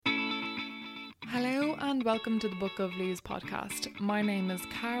and welcome to the Book of Leaves podcast. My name is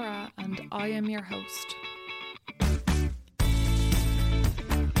Cara and I am your host.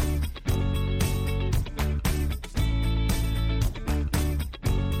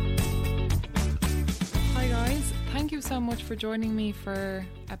 Hi guys, thank you so much for joining me for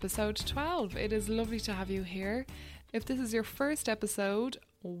episode 12. It is lovely to have you here. If this is your first episode,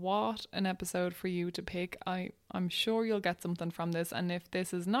 what an episode for you to pick. I'm sure you'll get something from this, and if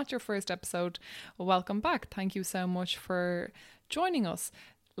this is not your first episode, welcome back. Thank you so much for joining us.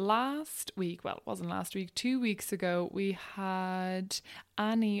 Last week, well, it wasn't last week, 2 weeks ago, we had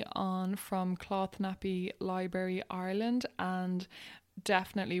Annie on from Cloth Nappy Library Ireland, and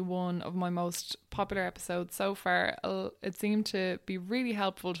definitely one of my most popular episodes so far. It seemed to be really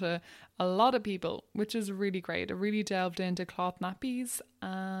helpful to a lot of people, which is really great. It really delved into cloth nappies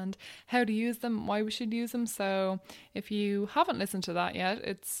and how to use them, why we should use them. So if you haven't listened to that yet,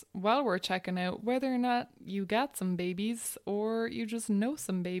 it's well worth checking out. Whether or not you get some babies or you just know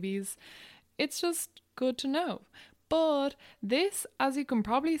some babies, it's just good to know. But this, as you can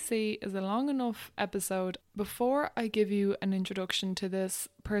probably see, is a long enough episode. Before I give you an introduction to this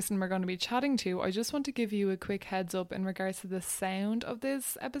person we're going to be chatting to, I just want to give you a quick heads up in regards to the sound of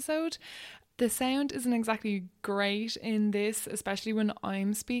this episode. The sound isn't exactly great in this, especially when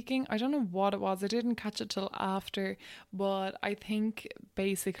I'm speaking. I don't know what it was. I didn't catch it till after, but I think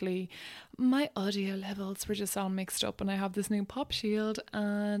basically my audio levels were just all mixed up, and I have this new pop shield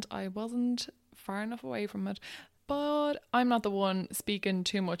and I wasn't far enough away from it. But I'm not the one speaking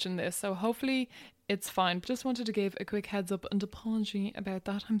too much in this, so hopefully it's fine. But just wanted to give a quick heads up and apology about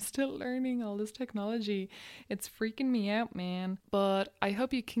that. I'm still learning all this technology. It's freaking me out, man. But I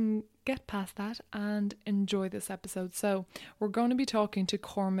hope you can get past that and enjoy this episode. So we're going to be talking to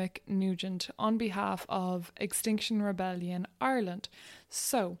Cormac Nugent on behalf of Extinction Rebellion Ireland.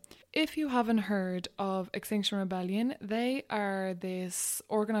 So if you haven't heard of Extinction Rebellion, they are this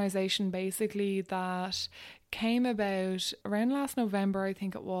organisation basically that came about around last November, I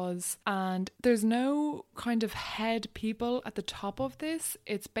think it was, and there's no kind of head people at the top of this.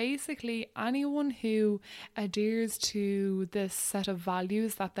 It's basically anyone who adheres to this set of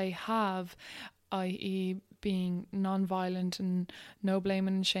values that they have, i.e. being non-violent and no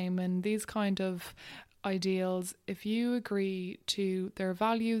blaming and shaming, these kind of ideals. If you agree to their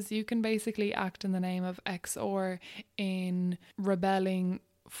values, you can basically act in the name of X or in rebelling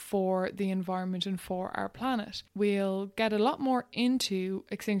for the environment and for our planet. We'll get a lot more into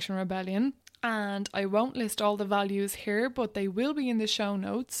Extinction Rebellion, and I won't list all the values here, but they will be in the show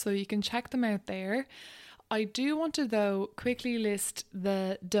notes, so you can check them out there. I do want to, though, quickly list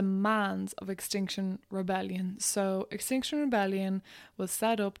the demands of Extinction Rebellion. So Extinction Rebellion was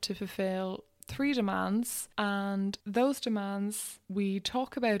set up to fulfill 3 demands, and those demands we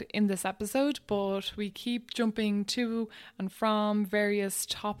talk about in this episode, but we keep jumping to and from various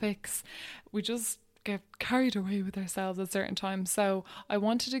topics. We just get carried away with ourselves at certain times. So I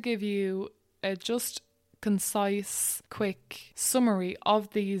wanted to give you a just concise, quick summary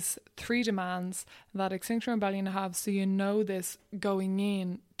of these 3 demands that Extinction Rebellion have, so you know this going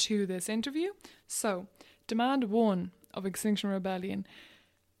in to this interview. So demand 1 of Extinction Rebellion: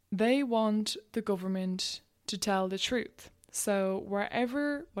 they want the government to tell the truth. So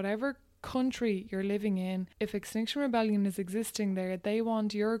whatever country you're living in, if Extinction Rebellion is existing there, they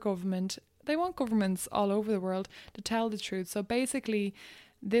want governments all over the world to tell the truth. So basically,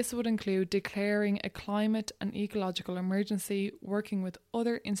 this would include declaring a climate and ecological emergency, working with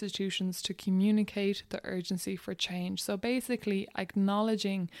other institutions to communicate the urgency for change. So basically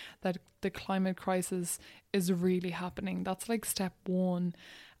acknowledging that the climate crisis is really happening. That's like step 1.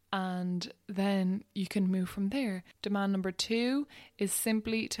 And then you can move from there. Demand number 2 is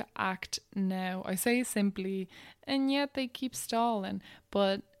simply to act now. I say simply, and yet they keep stalling.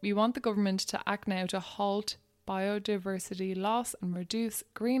 But we want the government to act now to halt biodiversity loss and reduce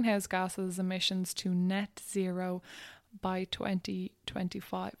greenhouse gases emissions to net zero by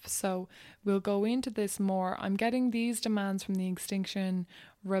 2025. So we'll go into this more. I'm getting these demands from the Extinction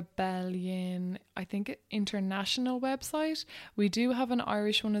Rebellion, I think, international website. We do have an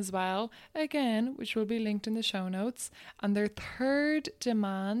Irish one as well, again, which will be linked in the show notes. And their 3rd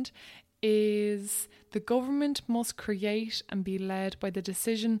demand is the government must create and be led by the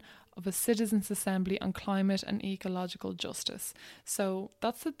decision of a citizens' assembly on climate and ecological justice. So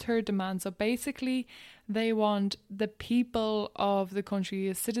that's the 3rd demand. So basically they want the people of the country,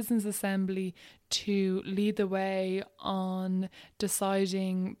 a citizens' assembly, to lead the way on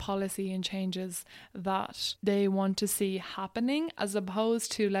deciding policy and changes that they want to see happening, as opposed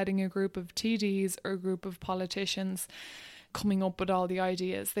to letting a group of TDs or a group of politicians coming up with all the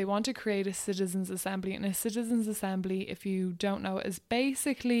ideas. They want to create a citizens' assembly, and a citizens' assembly, if you don't know, is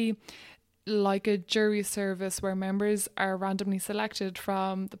basically like a jury service where members are randomly selected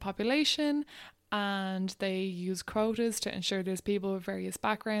from the population, and they use quotas to ensure there's people with various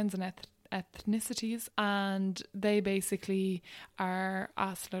backgrounds and ethnicities, and they basically are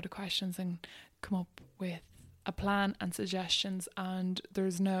asked a load of questions and come up with a plan and suggestions, and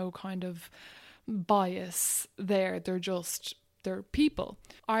there's no kind of bias there. They're people.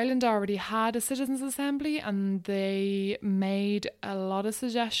 Ireland already had a citizens' assembly, and they made a lot of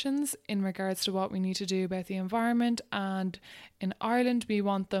suggestions in regards to what we need to do about the environment, and in Ireland we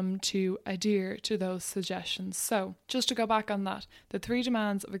want them to adhere to those suggestions. So just to go back on that, the 3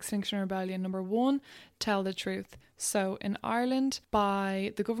 demands of Extinction Rebellion: number 1, tell the truth. So in Ireland,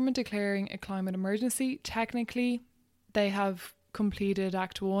 by the government declaring a climate emergency, technically they have completed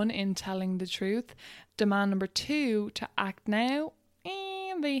Act 1 in telling the truth. Demand number 2, to act now,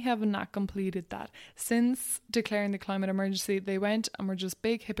 they have not completed that. Since declaring the climate emergency, they went and were just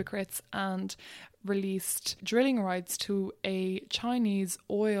big hypocrites and released drilling rights to a Chinese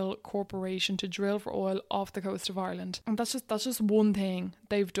oil corporation to drill for oil off the coast of Ireland. And that's just one thing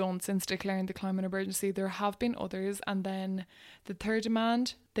they've done since declaring the climate emergency. There have been others. And then the 3rd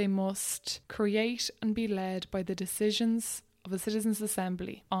demand, they must create and be led by the decisions of a citizens'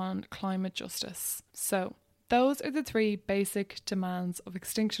 assembly on climate justice. So those are the 3 basic demands of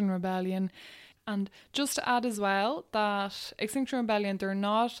Extinction Rebellion. And just to add as well that Extinction Rebellion, they're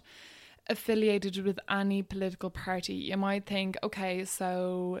not affiliated with any political party. You might think, okay,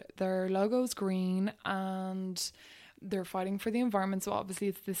 so their logo's green and they're fighting for the environment, so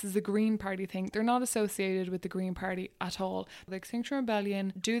obviously this is a Green Party thing. They're not associated with the Green Party at all. The Extinction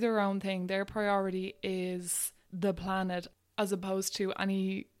Rebellion do their own thing. Their priority is the planet, as opposed to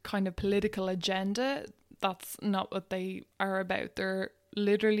any kind of political agenda. That's not what they are about. They're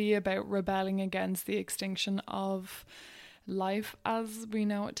literally about rebelling against the extinction of life as we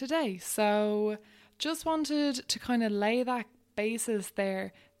know it today. So just wanted to kind of lay that basis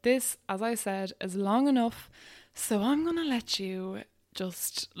there. This, as I said, is long enough, so I'm going to let you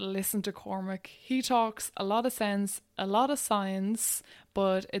just listen to Cormac. He talks a lot of sense, a lot of science,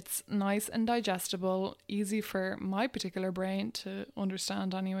 but it's nice and digestible, easy for my particular brain to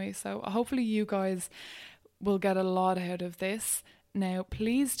understand anyway. So hopefully you guys will get a lot out of this. Now,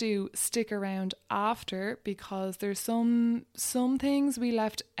 please do stick around after, because there's some things we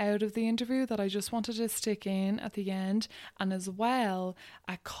left out of the interview that I just wanted to stick in at the end, and as well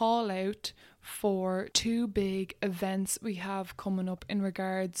a call out for 2 big events we have coming up in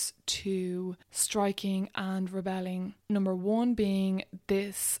regards to striking and rebelling. Number 1 being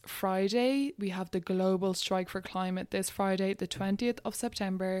this Friday, we have the Global Strike for Climate this Friday, the 20th of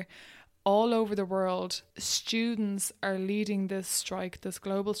September. All over the world, students are leading this strike, this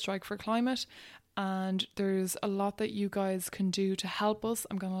global strike for climate, and there's a lot that you guys can do to help us.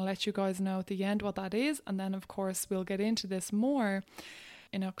 I'm going to let you guys know at the end what that is, and then of course we'll get into this more.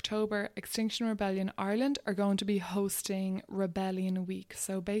 In October, Extinction Rebellion Ireland are going to be hosting Rebellion Week.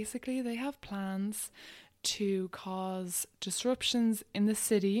 So basically they have plans to cause disruptions in the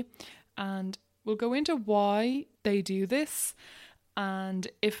city, and we'll go into why they do this and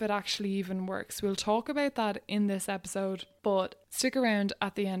if it actually even works. We'll talk about that in this episode, but stick around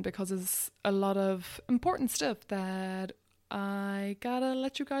at the end because there's a lot of important stuff that I gotta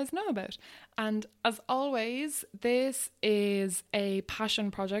let you guys know about. And as always, this is a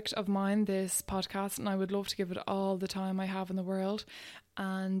passion project of mine, this podcast, and I would love to give it all the time I have in the world.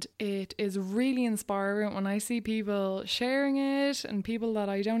 And it is really inspiring when I see people sharing it and people that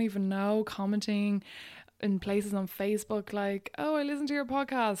I don't even know commenting in places on Facebook like, oh, I listened to your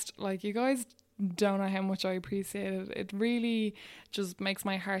podcast. Like, you guys don't know how much I appreciate it. It really just makes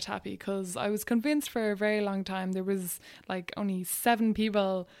my heart happy, because I was convinced for a very long time there was like only 7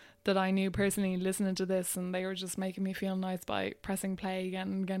 people that I knew personally listening to this, and they were just making me feel nice by pressing play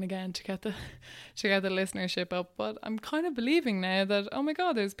again and again to get the listenership up. But I'm kind of believing now that, oh my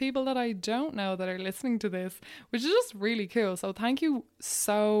god, there's people that I don't know that are listening to this, which is just really cool. So thank you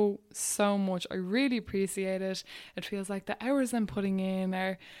so much. I really appreciate it. It feels like the hours I'm putting in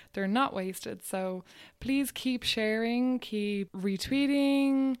they're not wasted. So please keep sharing, keep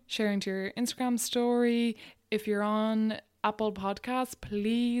retweeting, sharing to your Instagram story. If you're on Apple Podcasts,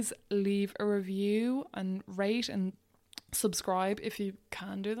 please leave a review and rate and subscribe if you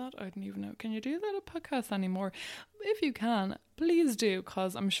can do that. I don't even know, can you do that at podcasts anymore? If you can, please do,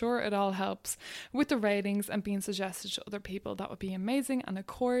 because I'm sure it all helps with the ratings and being suggested to other people. That would be amazing. And of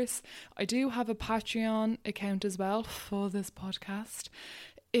course, I do have a Patreon account as well for this podcast.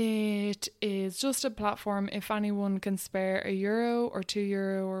 It is just a platform if anyone can spare €1 or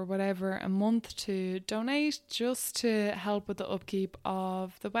 €2 or whatever a month to donate, just to help with the upkeep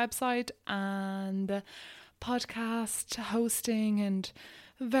of the website and the podcast hosting and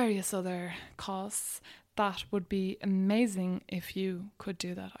various other costs. That would be amazing if you could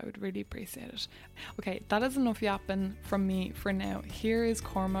do that. I would really appreciate it. Okay, that is enough yapping from me for now. Here is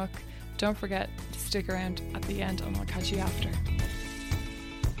Cormac. Don't forget to stick around at the end and I'll catch you after.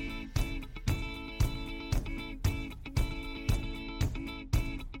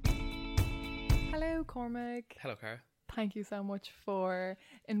 Hello, Cormac. Hello, Cara. Thank you so much for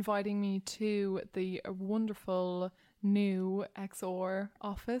inviting me to the wonderful new XR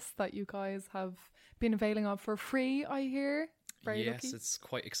office that you guys have been availing of for free, I hear. Very yes, lucky. It's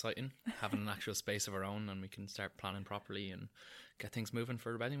quite exciting having an actual space of our own, and we can start planning properly and get things moving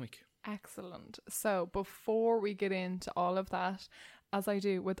for Rebellion Week. Excellent. So before we get into all of that, as I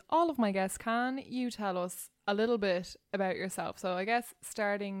do with all of my guests, can you tell us a little bit about yourself? So I guess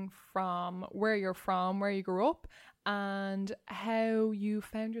starting from where you're from, where you grew up, and how you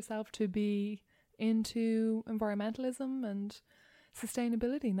found yourself to be into environmentalism and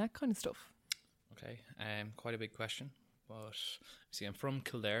sustainability and that kind of stuff. Okay, quite a big question, but see, I'm from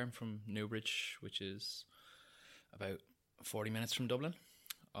Kildare. I'm from Newbridge, which is about 40 minutes from Dublin.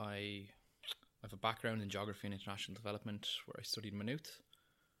 I have a background in geography and international development, where I studied Maynooth.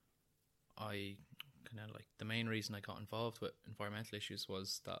 I kind of like the main reason I got involved with environmental issues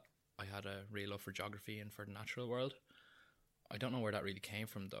was that I had a real love for geography and for the natural world. I don't know where that really came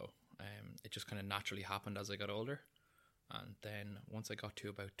from though. It just kind of naturally happened as I got older. And then once I got to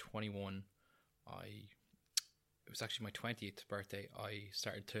about 21, it was actually my 20th birthday, I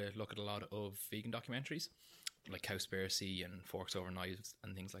started to look at a lot of vegan documentaries, like Cowspiracy and Forks Over Knives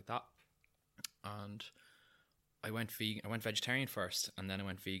and things like that. And I went vegetarian first, and then I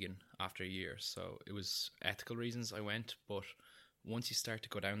went vegan after a year. So it was ethical reasons I went, but once you start to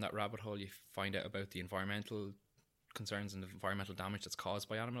go down that rabbit hole, you find out about the environmental concerns and the environmental damage that's caused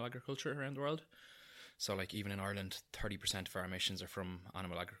by animal agriculture around the world. So like even in Ireland, 30% of our emissions are from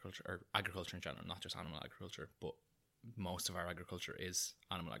animal agriculture, or agriculture in general, not just animal agriculture, but most of our agriculture is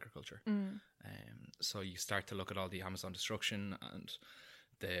animal agriculture. So you start to look at all the Amazon destruction and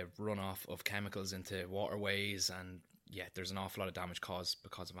the runoff of chemicals into waterways, and yeah, there's an awful lot of damage caused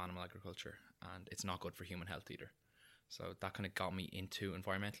because of animal agriculture, and it's not good for human health either. So that kind of got me into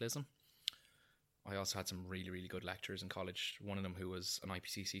environmentalism. I also had some really, really good lecturers in college. One of them who was an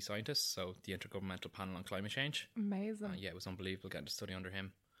IPCC scientist, so the Intergovernmental Panel on Climate Change. Amazing. Yeah, it was unbelievable getting to study under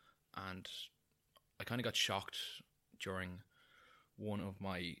him. And I kind of got shocked during one of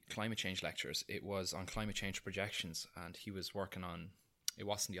my climate change lectures. It was on climate change projections, and he was working on, it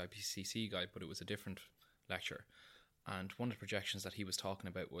wasn't the IPCC guide, but it was a different lecture. And one of the projections that he was talking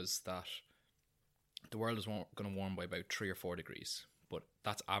about was that the world is going to warm by about 3 or 4 degrees, but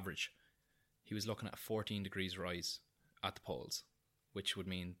that's average. He was looking at a 14 degrees rise at the poles, which would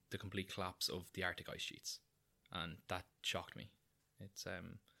mean the complete collapse of the Arctic ice sheets. And that shocked me. It's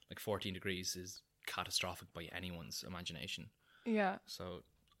like 14 degrees is catastrophic by anyone's imagination. Yeah. So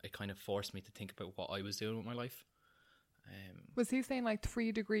it kind of forced me to think about what I was doing with my life. Was he saying like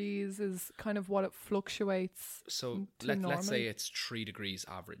 3 degrees is kind of what it fluctuates? So let's say it's 3 degrees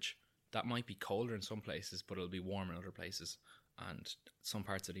average. That might be colder in some places, but it'll be warmer in other places. And some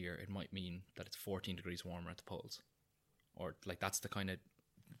parts of the year, it might mean that it's 14 degrees warmer at the poles. Or like that's the kind of,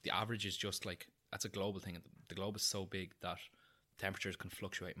 the average is just like, that's a global thing. The globe is so big that temperatures can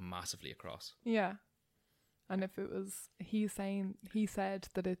fluctuate massively across. Yeah. And if it was, he said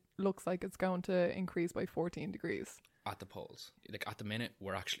that it looks like it's going to increase by 14 degrees. At the poles. Like at the minute,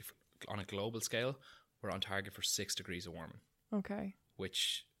 we're actually, on a global scale, we're on target for 6 degrees of warming. Okay.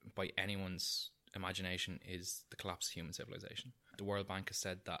 Which, by anyone's imagination, is the collapse of human civilization. The World Bank has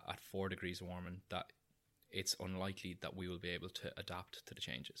said that at 4 degrees of warming, that it's unlikely that we will be able to adapt to the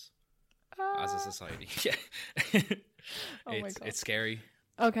changes as a society. Yeah. Oh my God. It's scary.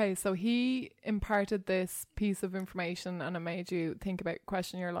 Okay, so he imparted this piece of information and it made you think about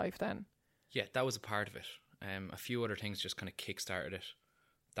questioning your life then? Yeah, that was a part of it. A few other things just kind of kick-started it.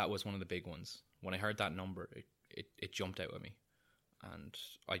 That was one of the big ones. When I heard that number, it jumped out at me. And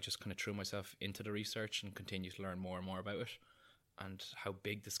I just kind of threw myself into the research and continued to learn more and more about it, and how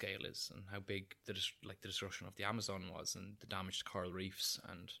big the scale is, and how big the destruction of the Amazon was, and the damage to coral reefs.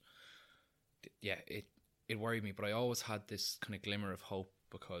 And yeah, it worried me, but I always had this kind of glimmer of hope,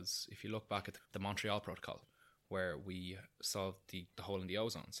 because if you look back at the Montreal Protocol, where we solved the hole in the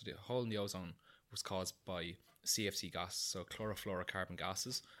ozone. So the hole in the ozone was caused by CFC gas, so chlorofluorocarbon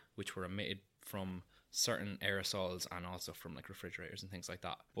gases, which were emitted from certain aerosols and also from like refrigerators and things like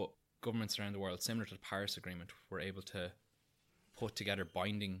that. But governments around the world, similar to the Paris Agreement, were able to put together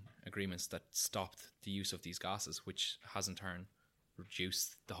binding agreements that stopped the use of these gases, which has in turn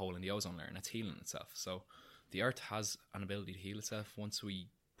reduced the hole in the ozone layer, and it's healing itself. So the Earth has an ability to heal itself once we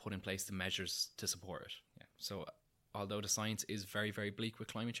put in place the measures to support it. Yeah. So although the science is very, very bleak with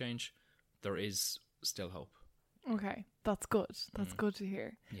climate change, there is still hope. Okay, that's good. That's good to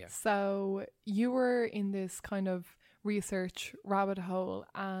hear. Yeah. So you were in this kind of research rabbit hole,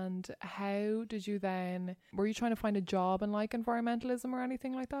 and how did you then, were you trying to find a job in like environmentalism or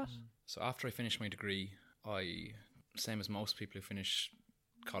anything like that? So after I finished my degree, I, same as most people who finish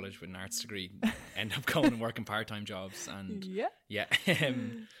college with an arts degree, end up going and working part-time jobs, and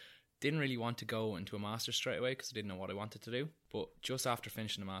didn't really want to go into a master's straight away because I didn't know what I wanted to do. But just after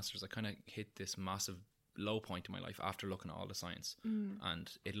finishing the master's, I kind of hit this massive low point in my life after looking at all the science,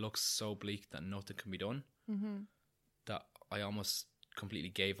 and it looks so bleak that nothing can be done, that I almost completely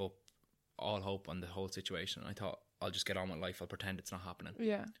gave up all hope on the whole situation. I thought, I'll just get on with life, I'll pretend it's not happening.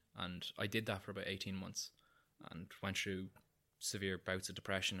 Yeah. And I did that for about 18 months and went through severe bouts of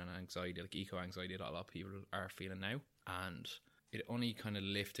depression and anxiety, like eco-anxiety that a lot of people are feeling now. And it only kind of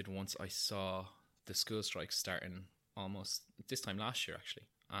lifted once I saw the school strikes starting almost this time last year, actually.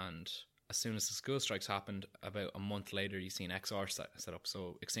 And as soon as the school strikes happened, about a month later, you seen XR set up.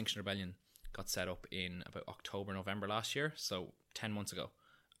 So Extinction Rebellion got set up in about October, November last year, so 10 months ago.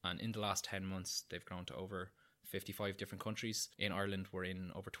 And in the last 10 months, they've grown to over 55 different countries. In Ireland, we're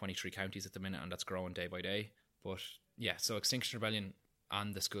in over 23 counties at the minute, and that's growing day by day. But yeah, so Extinction Rebellion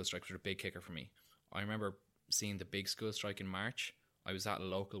and the school strikes were a big kicker for me. I remember seeing the big school strike in March. I was at a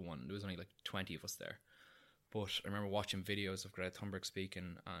local one. There was only like 20 of us there. But I remember watching videos of Greta Thunberg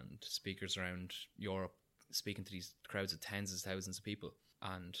speaking and speakers around Europe speaking to these crowds of tens of thousands of people.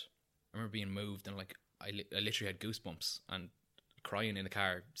 And I remember being moved, and like I literally had goosebumps and crying in the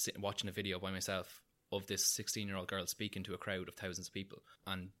car, sitting watching a video by myself of this 16-year-old girl speaking to a crowd of thousands of people.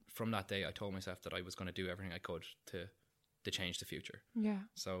 And from that day, I told myself that I was going to do everything I could to change the future. Yeah.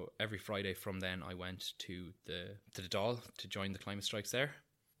 So every Friday from then, I went to the Dáil to join the climate strikes there.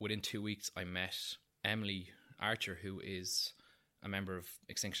 Within 2 weeks, I met Emily Archer, who is a member of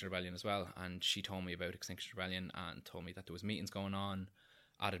Extinction Rebellion as well, and she told me about Extinction Rebellion and told me that there was meetings going on,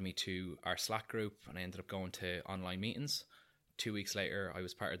 added me to our Slack group, and I ended up going to online meetings. 2 weeks later, I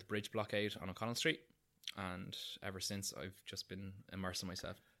was part of the bridge blockade on O'Connell Street, and ever since I've just been immersing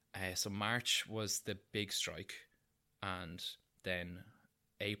myself. So March was the big strike, and then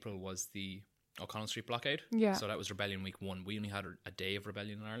April was the O'Connell Street blockade. Yeah. So that was Rebellion Week 1. We only had a day of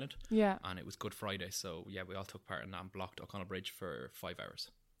rebellion in Ireland. Yeah. And it was Good Friday. So yeah, we all took part in that and blocked O'Connell Bridge for 5 hours.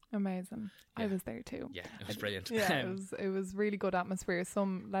 Amazing. Yeah. I was there too. Yeah, it was brilliant. Yeah, it was really good atmosphere.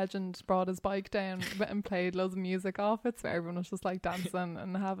 Some legend brought his bike down and played loads of music off it, so everyone was just like dancing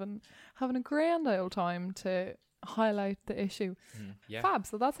and having a grand old time to highlight the issue. Yeah. Fab.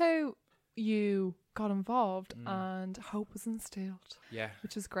 So that's how you got involved, and hope was instilled. Yeah.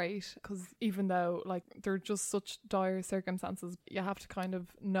 Which is great, because even though like they're just such dire circumstances, you have to kind of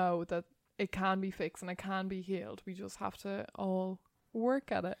know that it can be fixed and it can be healed. We just have to all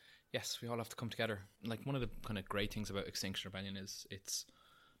work at it. Yes, we all have to come together. Like, one of the kind of great things about Extinction Rebellion is it's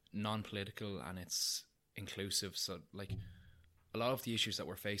non-political and it's inclusive. So like, a lot of the issues that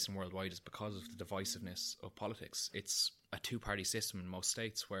we're facing worldwide is because of the divisiveness of politics. It's a two-party system in most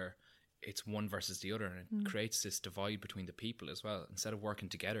states where it's one versus the other, and it creates this divide between the people as well. Instead of working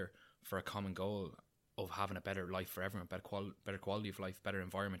together for a common goal of having a better life for everyone, better quality of life, better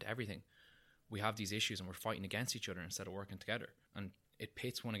environment, everything, we have these issues and we're fighting against each other instead of working together. And it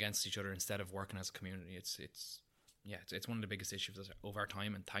pits one against each other instead of working as a community. It's one of the biggest issues of our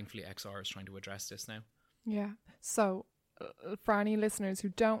time, and thankfully XR is trying to address this now. Yeah. So for any listeners who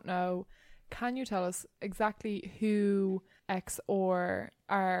don't know, can you tell us exactly who XR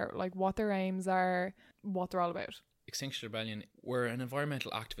are, like what their aims are, what they're all about? Extinction Rebellion, we're an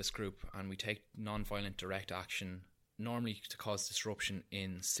environmental activist group, and we take non-violent direct action normally to cause disruption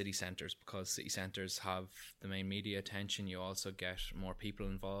in city centres, because city centres have the main media attention. You also get more people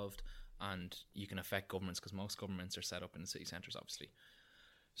involved, and you can affect governments because most governments are set up in the city centres, obviously.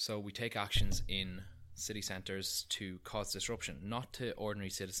 So we take actions in city centres to cause disruption, not to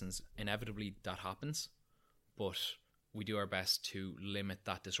ordinary citizens. Inevitably that happens, but we do our best to limit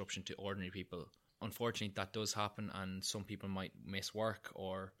that disruption to ordinary people. Unfortunately, that does happen, and some people might miss work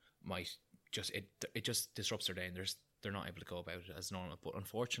or might just it just disrupts their day, and they're not able to go about it as normal. But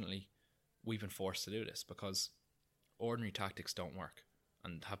unfortunately, we've been forced to do this because ordinary tactics don't work,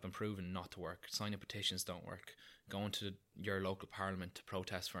 and have been proven not to work. Signing petitions don't work. Going to your local parliament to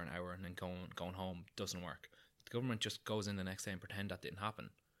protest for an hour and then going home doesn't work. The government just goes in the next day and pretend that didn't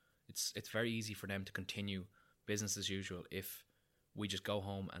happen. It's very easy for them to continue business as usual if we just go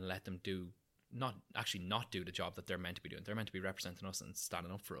home and let them not do the job that they're meant to be doing. They're meant to be representing us and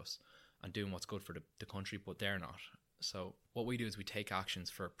standing up for us and doing what's good for the country, but they're not. So what we do is we take actions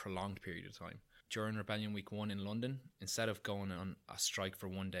for a prolonged period of time. During Rebellion Week 1 in London, instead of going on a strike for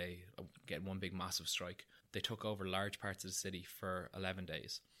one day, getting one big massive strike, they took over large parts of the city for 11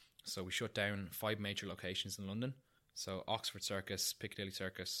 days. So we shut down 5 major locations in London. So Oxford Circus, Piccadilly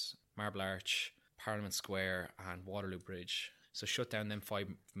Circus, Marble Arch, Parliament Square and Waterloo Bridge. So shut down them 5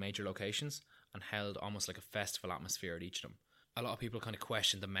 major locations and held almost like a festival atmosphere at each of them. A lot of people kind of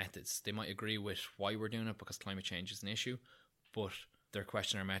question the methods. They might agree with why we're doing it because climate change is an issue, but they're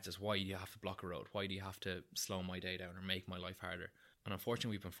questioning our methods. Why do you have to block a road? Why do you have to slow my day down or make my life harder? And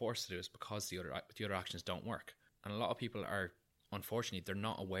unfortunately, we've been forced to do this because the other actions don't work. And a lot of people are, unfortunately, they're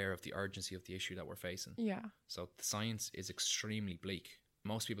not aware of the urgency of the issue that we're facing. Yeah. So the science is extremely bleak.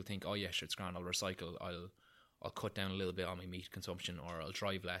 Most people think, oh yeah, sure, it's grand, I'll recycle, I'll cut down a little bit on my meat consumption, or I'll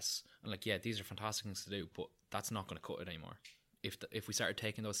drive less. And like, yeah, these are fantastic things to do, but that's not going to cut it anymore. If we started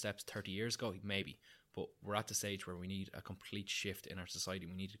taking those steps 30 years ago, maybe. But we're at the stage where we need a complete shift in our society.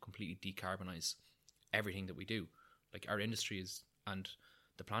 We need to completely decarbonize everything that we do. Like, our industry and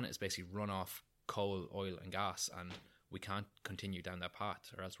the planet is basically run off coal, oil and gas, and we can't continue down that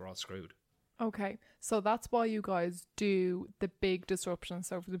path or else we're all screwed. Okay, so that's why you guys do the big disruptions.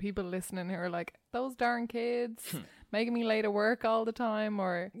 So for the people listening who are like, those darn kids making me late at work all the time,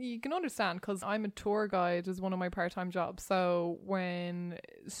 or you can understand because I'm a tour guide as one of my part-time jobs. So when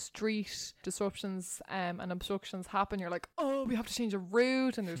street disruptions and obstructions happen, you're like, oh, we have to change a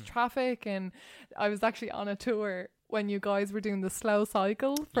route and there's traffic. And I was actually on a tour when you guys were doing the slow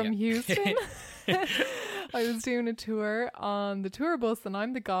cycle from Houston. I was doing a tour on the tour bus and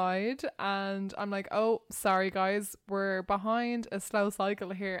I'm the guide and I'm like, oh, sorry guys, we're behind a slow cycle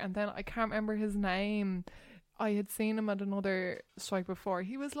here. And then I can't remember his name. I had seen him at another strike before.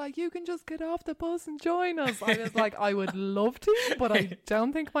 He was like, you can just get off the bus and join us. I was like, I would love to, but I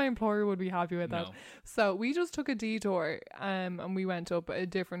don't think my employer would be happy with that. So we just took a detour and we went up a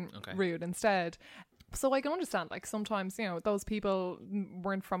different route instead. So I can understand, like, sometimes, you know, those people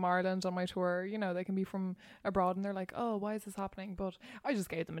weren't from Ireland on my tour, you know, they can be from abroad and they're like, oh, why is this happening? But I just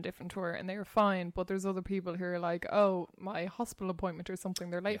gave them a different tour and they were fine. But there's other people who are like, oh, my hospital appointment or something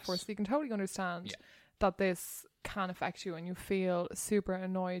they're late for. So you can totally understand that this can affect you and you feel super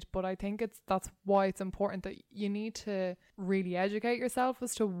annoyed. But I think that's why it's important that you need to really educate yourself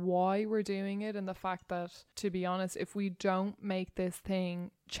as to why we're doing it, and the fact that, to be honest, if we don't make this thing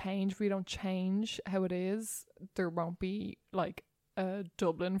change, if we don't change how it is, there won't be like a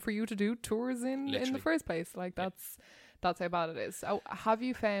Dublin for you to do tours in the first place. Like, that's how bad it is. So have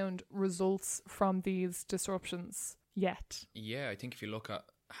you found results from these disruptions yet? Yeah, I think if you look at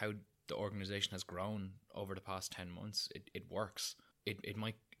how the organisation has grown over the past 10 months, it works. It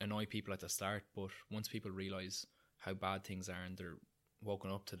might annoy people at the start, but once people realise how bad things are and they're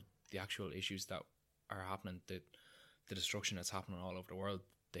woken up to the actual issues that are happening, the destruction that's happening all over the world,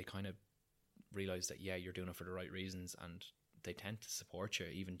 they kind of realise that, yeah, you're doing it for the right reasons, and they tend to support you,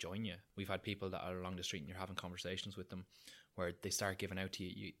 even join you. We've had people that are along the street and you're having conversations with them where they start giving out to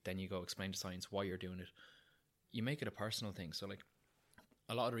you, then you go explain to science why you're doing it. You make it a personal thing. So, like,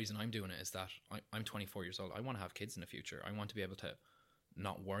 a lot of the reason I'm doing it is that I'm 24 years old. I want to have kids in the future. I want to be able to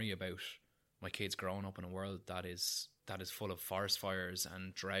not worry about my kids growing up in a world that is full of forest fires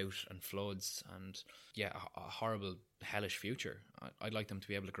and drought and floods and a horrible, hellish future. I'd like them to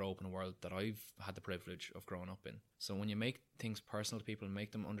be able to grow up in a world that I've had the privilege of growing up in. So when you make things personal to people and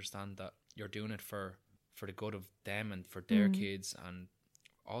make them understand that you're doing it for the good of them and for their kids and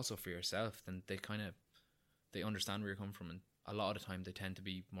also for yourself, then they understand where you're coming from, and a lot of the time they tend to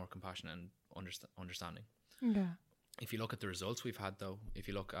be more compassionate and understanding. Yeah. If you look at the results we've had, though, if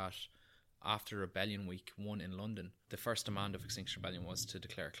you look at after Rebellion Week 1 in London, the first demand of Extinction Rebellion was to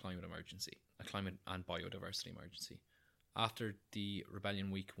declare a climate emergency, a climate and biodiversity emergency. After the Rebellion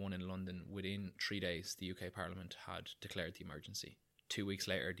Week 1 in London, within 3 days, the UK Parliament had declared the emergency. 2 weeks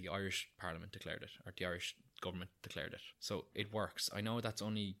later, the Irish Parliament declared it, or the Irish government declared it. So it works. I know that's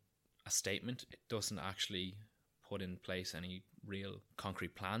only a statement. It doesn't actually put in place any real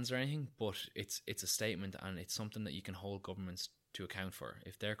concrete plans or anything, but it's a statement, and it's something that you can hold governments to account for.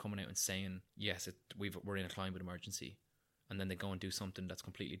 If they're coming out and saying, yes, we're in a climate emergency, and then they go and do something that's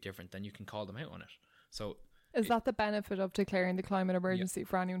completely different, then you can call them out on it. So is that the benefit of declaring the climate emergency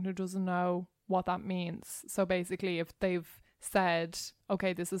for anyone who doesn't know what that means? So basically, if they've said,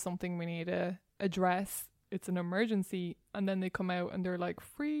 okay, this is something we need to address, it's an emergency, and then they come out and they're like,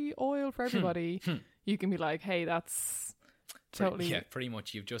 free oil for everybody, you can be like, hey, that's totally... Yeah, pretty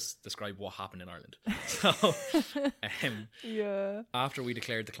much. You've just described what happened in Ireland. So, yeah. after we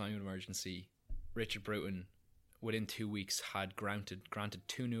declared the climate emergency, Richard Bruton, within 2 weeks, had granted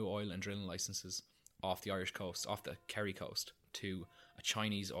 2 new oil and drilling licenses off the Irish coast, off the Kerry coast, to a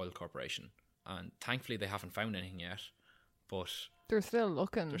Chinese oil corporation. And thankfully they haven't found anything yet, but they're still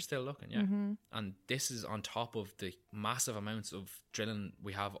looking. Yeah. And this is on top of the massive amounts of drilling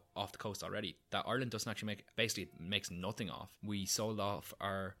we have off the coast already that Ireland doesn't actually make. Basically, it makes nothing off. We sold off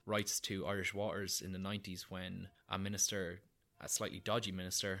our rights to Irish waters in the 90s when a minister, a slightly dodgy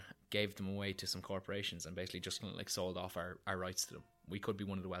minister, gave them away to some corporations and basically just like sold off our rights to them. We could be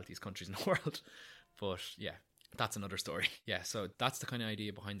one of the wealthiest countries in the world, but yeah, that's another story. Yeah, so that's the kind of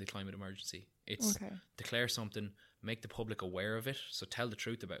idea behind the climate emergency. It's declare something, make the public aware of it, so tell the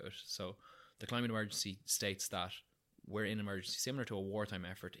truth about it. So the climate emergency states that we're in emergency, similar to a wartime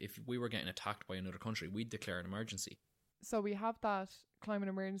effort. If we were getting attacked by another country, we'd declare an emergency. So we have that climate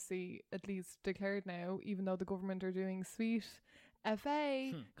emergency at least declared now, even though the government are doing sweet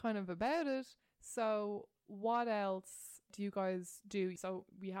FA kind of about it. So what else do you guys do? So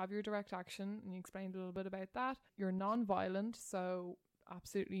we have your direct action, and you explained a little bit about that. You're non-violent, so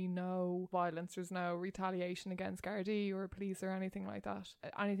absolutely no violence. There's no retaliation against Gardaí or police or anything like that.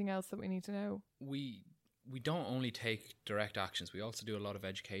 Anything else that we need to know? We don't only take direct actions, we also do a lot of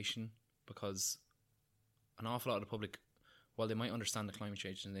education, because an awful lot of the public, while they might understand the climate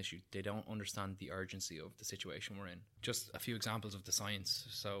change is an issue, they don't understand the urgency of the situation we're in. Just a few examples of the science.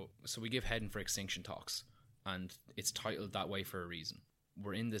 So we give Heading for Extinction talks, and it's titled that way for a reason.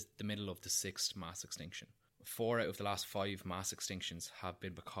 We're in the middle of the 6th mass extinction. 4 out of the last 5 mass extinctions have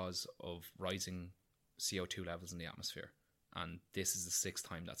been because of rising CO2 levels in the atmosphere, and this is the 6th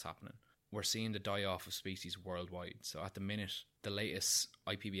time that's happening. We're seeing the die-off of species worldwide. So at the minute, the latest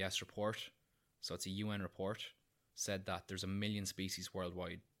IPBES report, so it's a UN report, said that there's 1 million species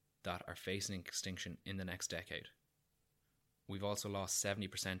worldwide that are facing extinction in the next decade. We've also lost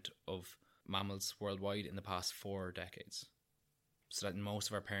 70% of mammals worldwide in the past 4 decades. So that in most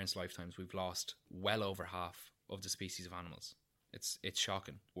of our parents' lifetimes, we've lost well over half of the species of animals. It's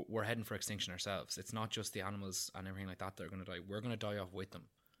shocking. We're heading for extinction ourselves. It's not just the animals and everything like that that are going to die. We're going to die off with them.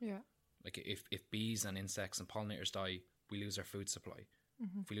 Yeah. Like if bees and insects and pollinators die, we lose our food supply.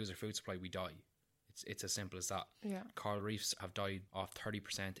 If we lose our food supply, we die. It's as simple as that. Yeah. Coral reefs have died off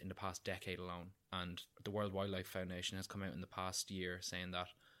 30% in the past decade alone. And the World Wildlife Foundation has come out in the past year saying that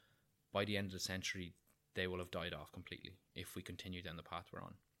by the end of the century, they will have died off completely if we continue down the path we're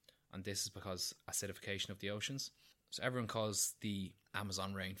on. And this is because acidification of the oceans. So everyone calls the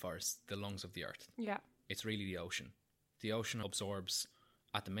Amazon rainforest the lungs of the earth. Yeah. It's really the ocean. The ocean absorbs,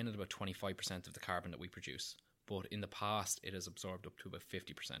 at the minute, about 25% of the carbon that we produce. But in the past, it has absorbed up to about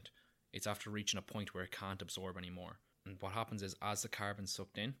 50%. It's after reaching a point where it can't absorb anymore. And what happens is, as the carbon's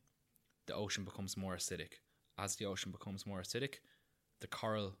sucked in, the ocean becomes more acidic. As the ocean becomes more acidic, the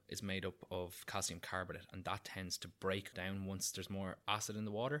coral is made up of calcium carbonate, and that tends to break down once there's more acid in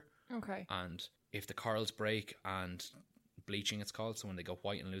the water. Okay. And if the corals break, and bleaching it's called, so when they go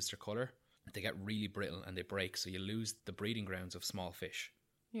white and lose their colour, they get really brittle and they break, so you lose the breeding grounds of small fish.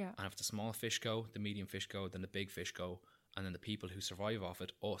 Yeah. And if the small fish go, the medium fish go, then the big fish go, and then the people who survive off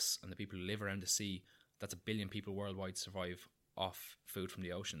it, us, and the people who live around the sea, that's 1 billion people worldwide survive off food from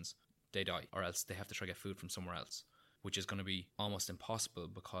the oceans, they die, or else they have to try to get food from somewhere else, which is going to be almost impossible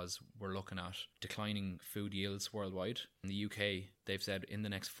because we're looking at declining food yields worldwide. In the UK, they've said in the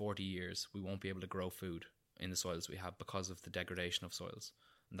next 40 years, we won't be able to grow food in the soils we have because of the degradation of soils.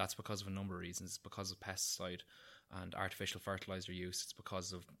 And that's because of a number of reasons. It's because of pesticide and artificial fertilizer use. It's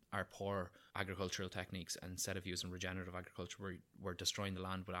because of our poor agricultural techniques. And instead of using regenerative agriculture, we're destroying the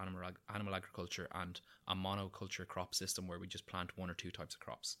land with animal agriculture and a monoculture crop system where we just plant 1 or 2 types of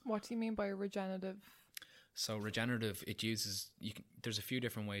crops. What do you mean by regenerative? So regenerative, it uses, there's a few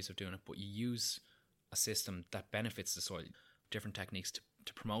different ways of doing it, but you use a system that benefits the soil, different techniques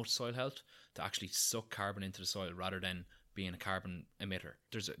to promote soil health, to actually suck carbon into the soil rather than being a carbon emitter.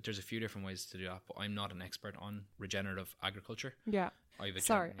 There's a few different ways to do that, but I'm not an expert on regenerative agriculture. Yeah.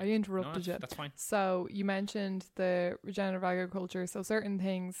 Sorry, I interrupted you. That's fine. So you mentioned the regenerative agriculture. So certain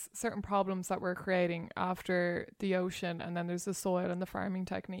things, certain problems that we're creating after the ocean, and then there's the soil and the farming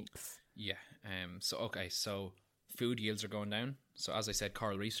techniques. Yeah. So food yields are going down. So as I said,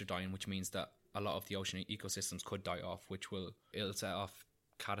 coral reefs are dying, which means that a lot of the ocean ecosystems could die off, it'll set off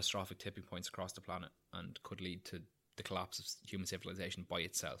catastrophic tipping points across the planet and could lead to the collapse of human civilization by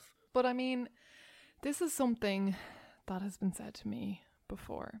itself. But I mean, this is something that has been said to me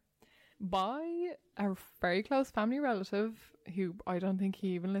before by a very close family relative who I don't think he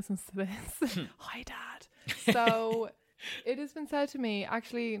even listens to this. Hi, Dad. So it has been said to me,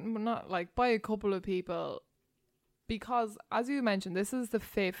 actually, not like by a couple of people, because as you mentioned, this is the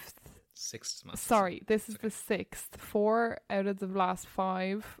sixth month. Sorry, this is the sixth. 4 out of the last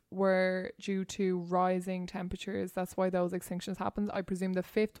 5 were due to rising temperatures. That's why those extinctions happened. I presume the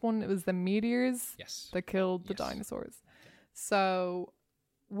 5th one, it was the meteors that killed the dinosaurs. So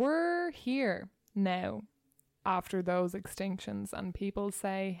we're here now after those extinctions, and people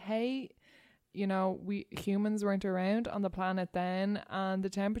say, hey, you know, we humans weren't around on the planet then, and the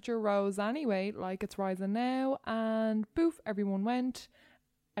temperature rose anyway, like it's rising now, and poof, everyone went.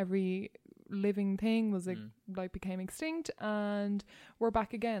 Every living thing was like became extinct, and we're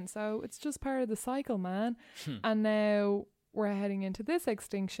back again. So it's just part of the cycle, man. And now we're heading into this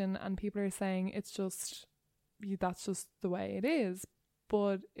extinction, and people are saying it's just, that's just the way it is.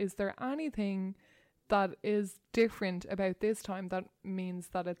 But is there anything that is different about this time that means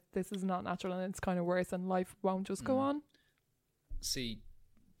that this is not natural and it's kind of worse and life won't just go on? See,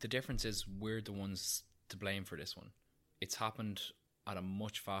 the difference is we're the ones to blame for this one. It's happened at a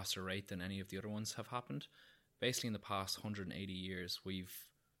much faster rate than any of the other ones have happened. Basically, in the past 180 years, we've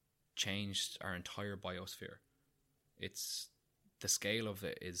changed our entire biosphere. The scale of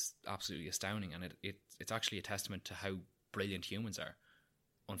it is absolutely astounding, and it's actually a testament to how brilliant humans are.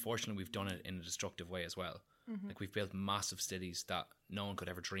 Unfortunately, we've done it in a destructive way as well. Like, we've built massive cities that no one could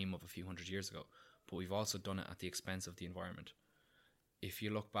ever dream of a few hundred years ago, but we've also done it at the expense of the environment. If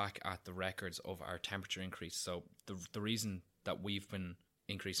you look back at the records of our temperature increase, so the reason that we've been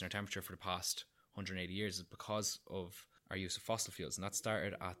increasing our temperature for the past 180 years is because of our use of fossil fuels, and that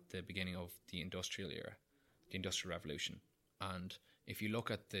started at the beginning of the industrial era, the Industrial Revolution. And if you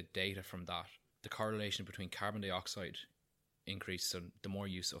look at the data from that, the correlation between carbon dioxide increase, so the more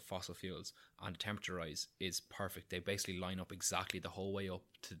use of fossil fuels, and temperature rise is perfect. They basically line up exactly the whole way up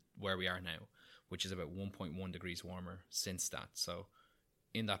to where we are now, which is about 1.1 degrees warmer since that. So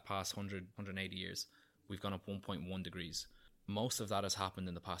in that past 180 years, we've gone up 1.1 degrees. Most of that has happened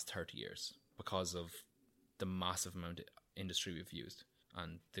in the past 30 years because of the massive amount of industry we've used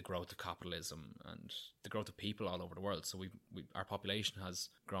and the growth of capitalism and the growth of people all over the world. So our population has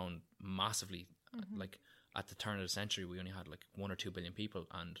grown massively. Like, at the turn of the century, we only had like 1 or 2 billion people,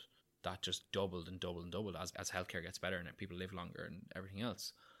 and that just doubled and doubled and doubled as healthcare gets better and people live longer and everything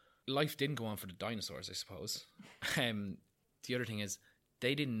else. Life didn't go on for the dinosaurs, I suppose. The other thing is,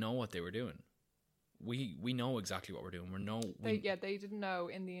 they didn't know what they were doing. We know exactly what we're doing. They didn't know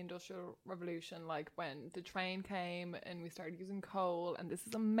in the Industrial Revolution, like when the train came and we started using coal, and this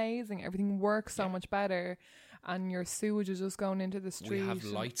is amazing. Everything works so much better, and your sewage is just going into the street. We have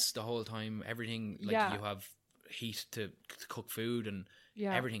lights the whole time. Everything, like you have heat to cook food and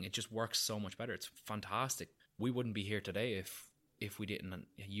everything. It just works so much better. It's fantastic. We wouldn't be here today if we didn't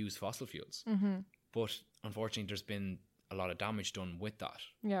use fossil fuels. But unfortunately, there's been a lot of damage done with that.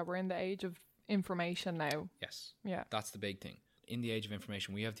 Yeah, we're in the age of information now. Yes. Yeah. That's the big thing. In the age of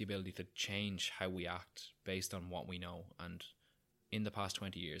information, we have the ability to change how we act based on what we know. And in the past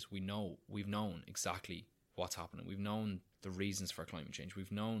 20 years, we've known exactly what's happening. We've known the reasons for climate change.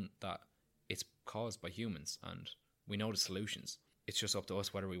 We've known that it's caused by humans, and we know the solutions. It's just up to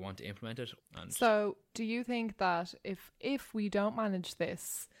us whether we want to implement it. And so do you think that if we don't manage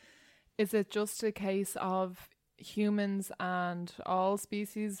this, is it just a case of humans and all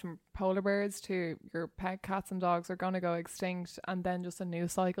species, from polar bears to your pet cats and dogs, are going to go extinct and then just a new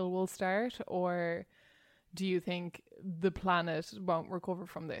cycle will start? Or do you think the planet won't recover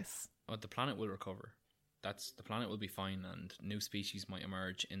from this? Oh, the planet will recover. The planet will be fine, and new species might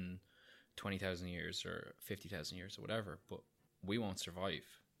emerge in 20,000 years or 50,000 years or whatever, but we won't survive.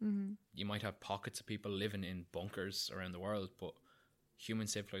 You might have pockets of people living in bunkers around the world, but human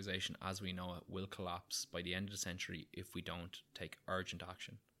civilization as we know it will collapse by the end of the century if we don't take urgent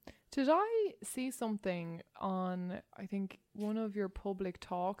action. Did I see something on, I think, one of your public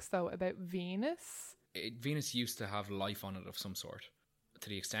talks, though, about Venus? Venus used to have life on it of some sort. To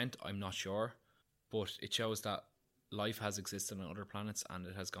the extent, I'm not sure, but it shows that life has existed on other planets and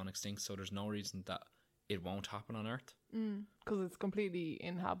it has gone extinct, so there's no reason that it won't happen on Earth. Because it's completely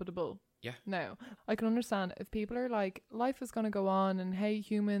inhabitable. Yeah. Now, I can understand if people are like, life is going to go on, and hey,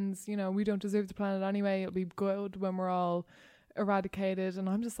 humans, you know, we don't deserve the planet anyway. It'll be good when we're all eradicated. And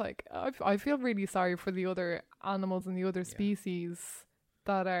I'm just like, I feel really sorry for the other animals and the other species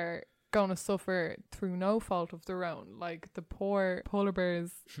that are going to suffer through no fault of their own. Like the poor polar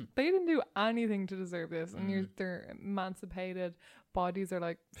bears, they didn't do anything to deserve this. And their emancipated bodies are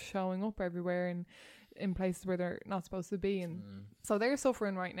like showing up everywhere. And in places where they're not supposed to be. And so they're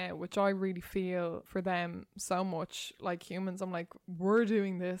suffering right now, which I really feel for them so much. Like humans, I'm like, we're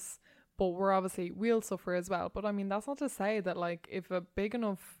doing this, but we'll suffer as well. But I mean, that's not to say that like if a big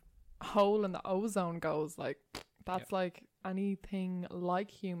enough hole in the ozone goes, like that's like anything like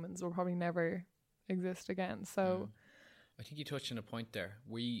humans will probably never exist again. So I think you touched on a point there.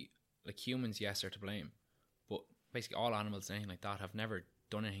 We, like humans, yes, are to blame, but basically all animals and anything like that have never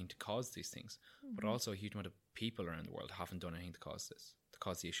done anything to cause these things. But also a huge amount of people around the world haven't done anything to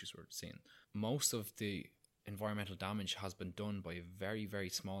cause the issues we're seeing. Most of the environmental damage has been done by a very, very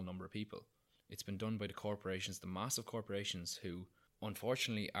small number of people. It's been done by the corporations, the massive corporations, who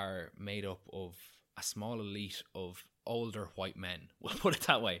unfortunately are made up of a small elite of older white men. We'll put it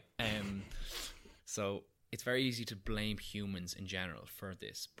that way. So it's very easy to blame humans in general for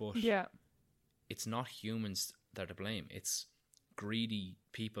this, but it's not humans that are to blame. It's greedy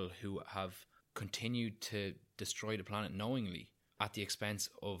people who have continued to destroy the planet knowingly at the expense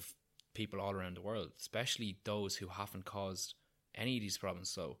of people all around the world, especially those who haven't caused any of these problems.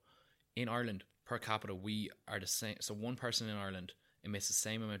 So in Ireland, per capita, we are the same. So one person in Ireland emits the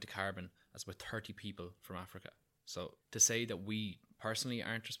same amount of carbon as about 30 people from Africa. So to say that we personally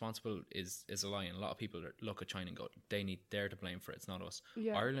aren't responsible is a lie. And a lot of people look at China and go, they're to blame for it. It's not us.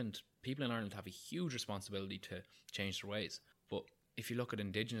 Ireland, people in Ireland have a huge responsibility to change their ways. But if you look at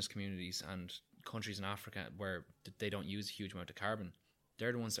indigenous communities and countries in Africa where they don't use a huge amount of carbon,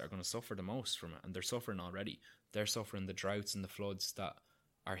 they're the ones that are going to suffer the most from it. And they're suffering already. They're suffering the droughts and the floods that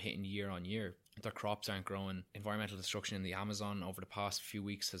are hitting year on year. Their crops aren't growing. Environmental destruction in the Amazon over the past few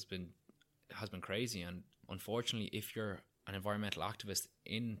weeks has been crazy. And unfortunately, if you're an environmental activist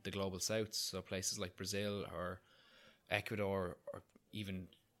in the global south, so places like Brazil or Ecuador or even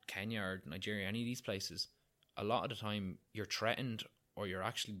Kenya or Nigeria, any of these places, a lot of the time you're threatened or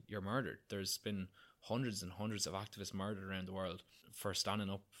you're murdered. There's been hundreds and hundreds of activists murdered around the world for standing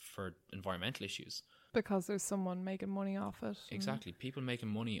up for environmental issues. Because there's someone making money off it. Exactly. People making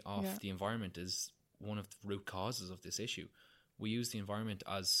money off the environment is one of the root causes of this issue. We use the environment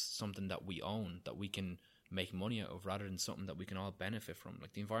as something that we own, that we can make money out of, rather than something that we can all benefit from.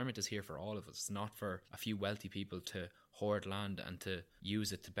 Like, the environment is here for all of us. It's not for a few wealthy people to hoard land and to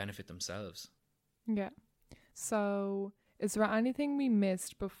use it to benefit themselves. Yeah. So is there anything we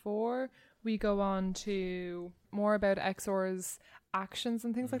missed before we go on to more about XR's actions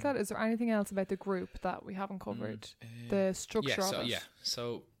and things like that? Is there anything else about the group that we haven't covered? The structure of it?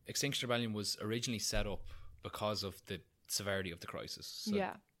 So Extinction Rebellion was originally set up because of the severity of the crisis.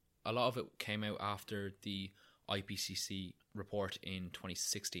 So a lot of it came out after the IPCC report in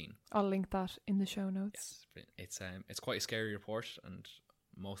 2016. I'll link that in the show notes. Yes, it's quite a scary report, and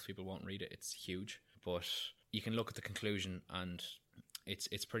most people won't read it. It's huge, but you can look at the conclusion, and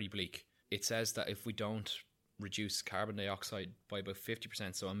it's pretty bleak. It says that if we don't reduce carbon dioxide by about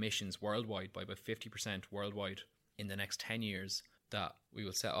 50%, so emissions worldwide by about 50% worldwide in the next 10 years, that we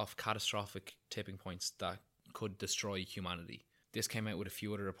will set off catastrophic tipping points that could destroy humanity. This came out with a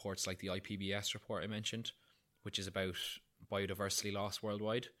few other reports, like the IPBES report I mentioned, which is about biodiversity loss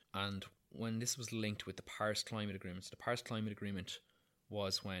worldwide. And when this was linked with the Paris Climate Agreement, so the Paris Climate Agreement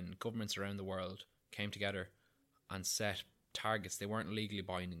was when governments around the world came together and set targets. They weren't legally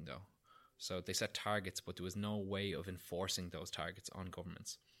binding though. So they set targets, but there was no way of enforcing those targets on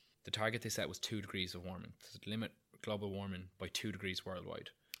governments. The target they set was 2 degrees of warming, to limit global warming by 2 degrees worldwide.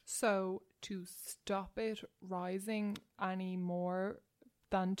 So to stop it rising any more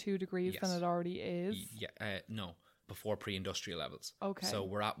than 2 degrees than it already is? No, before pre-industrial levels. Okay. So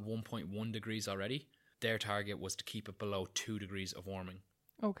we're at 1.1 degrees already. Their target was to keep it below 2 degrees of warming.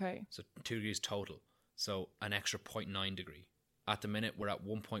 Okay. So 2 degrees total. So an extra 0.9 degree. At the minute, we're at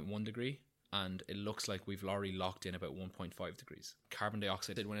 1.1 degree. And it looks like we've already locked in about 1.5 degrees. Carbon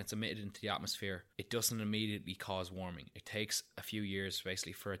dioxide, when it's emitted into the atmosphere, it doesn't immediately cause warming. It takes a few years,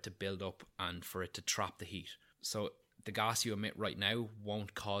 basically, for it to build up and for it to trap the heat. So the gas you emit right now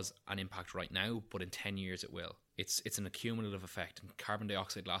won't cause an impact right now, but in 10 years it will. It's an accumulative effect, and carbon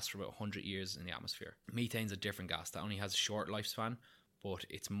dioxide lasts for about 100 years in the atmosphere. Methane's a different gas that only has a short lifespan, but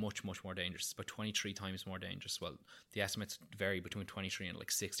it's much, much more dangerous. It's about 23 times more dangerous. Well, the estimates vary between 23 and like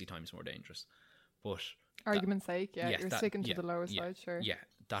 60 times more dangerous. But argument's sake, you're sticking to the lower side, sure. Yeah,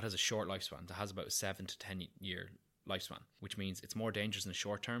 that has a short lifespan. That has about a 7 to 10 year lifespan, which means it's more dangerous in the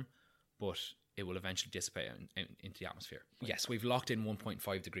short term, but it will eventually dissipate into the atmosphere. Yes, we've locked in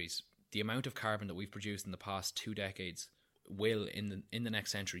 1.5 degrees. The amount of carbon that we've produced in the past 2 decades will, in the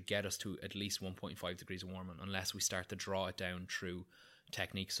next century, get us to at least 1.5 degrees of warming, unless we start to draw it down through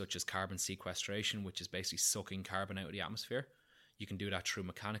techniques such as carbon sequestration, which is basically sucking carbon out of the atmosphere. You can do that through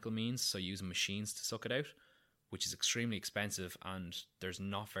mechanical means, so using machines to suck it out, which is extremely expensive and there's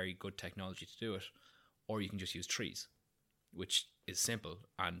not very good technology to do it. Or you can just use trees, which is simple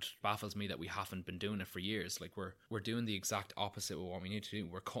and baffles me that we haven't been doing it for years. Like we're doing the exact opposite of what we need to do.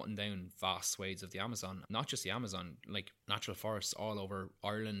 We're cutting down vast swathes of the Amazon, not just the Amazon, like natural forests all over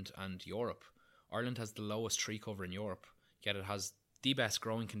Ireland and Europe. Ireland has the lowest tree cover in Europe, yet it has the best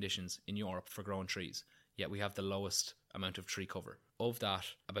growing conditions in Europe for growing trees, yet we have the lowest amount of tree cover. Of that,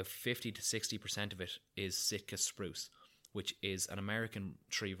 about 50 to 60% of it is Sitka spruce, which is an American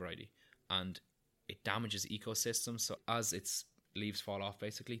tree variety, and it damages ecosystems. So as its leaves fall off,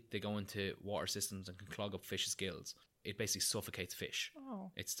 basically, they go into water systems and can clog up fish's gills. It basically suffocates fish.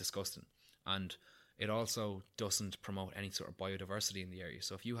 Oh. It's disgusting. And it also doesn't promote any sort of biodiversity in the area.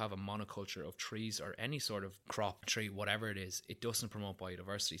 So if you have a monoculture of trees or any sort of crop, tree, whatever it is, it doesn't promote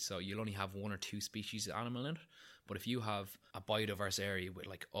biodiversity. So you'll only have 1 or 2 species of animal in it. But if you have a biodiverse area with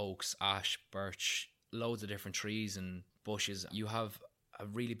like oaks, ash, birch, loads of different trees and bushes, you have a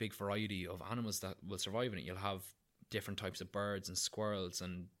really big variety of animals that will survive in it. You'll have different types of birds and squirrels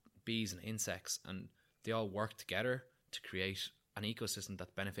and bees and insects, and they all work together to create an ecosystem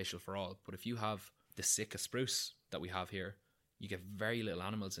that's beneficial for all. But if you have the Sitka spruce that we have here, you get very little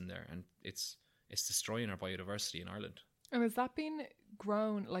animals in there, and it's destroying our biodiversity in Ireland. And has that been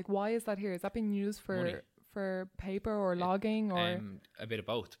grown? Like, why is that here? Is that being used Money. for paper or logging or? A bit of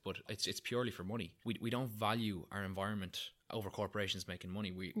both, but it's purely for money. We don't value our environment over corporations making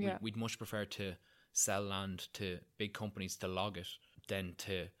money. We'd much prefer to sell land to big companies to log it than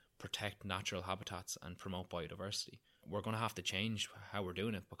to protect natural habitats and promote biodiversity. We're going to have to change how we're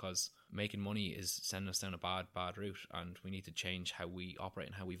doing it, because making money is sending us down a bad route, and we need to change how we operate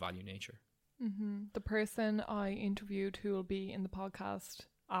and how we value nature. Mm-hmm. The person I interviewed, who will be in the podcast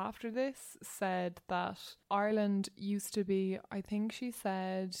after this, said that Ireland used to be, I think she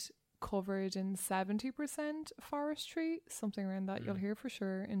said, covered in 70% forestry, something around that. You'll hear for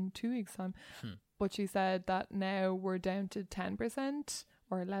sure in 2 weeks' time. But she said that now we're down to 10%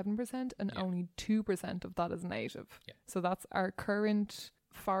 or 11%, and only 2% of that is native. Yeah. So that's our current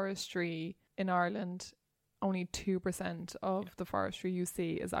forestry in Ireland. Only 2% of the forestry you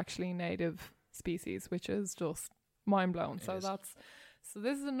see is actually native species, which is just mind blown. So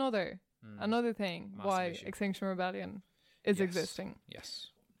this is another thing Massive why issue. Extinction Rebellion is existing. Yes.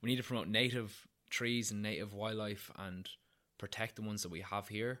 We need to promote native trees and native wildlife and protect the ones that we have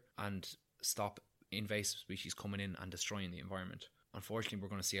here, and stop invasive species coming in and destroying the environment. Unfortunately, we're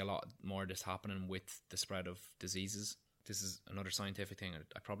going to see a lot more of this happening with the spread of diseases. This is another scientific thing.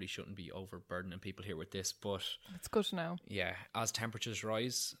 I probably shouldn't be overburdening people here with this, but It's good to know. yeah, as temperatures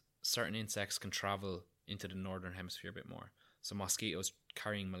rise, certain insects can travel into the northern hemisphere a bit more. So mosquitoes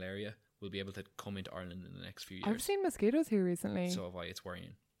carrying malaria will be able to come into Ireland in the next few years. I've seen mosquitoes here recently. So have I. It's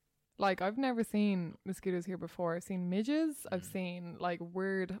worrying. Like, I've never seen mosquitoes here before. I've seen midges. I've seen like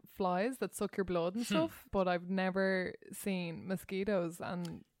weird flies that suck your blood and stuff, but I've never seen mosquitoes.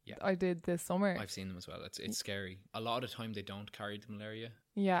 And Yeah. I did this summer. I've seen them as well. It's scary. A lot of the time they don't carry the malaria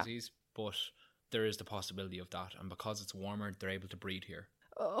Yeah. disease, but there is the possibility of that. And because it's warmer, they're able to breed here.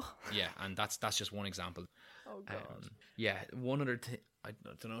 Oh, Yeah, and that's just one example. oh God. Yeah, one other thing, I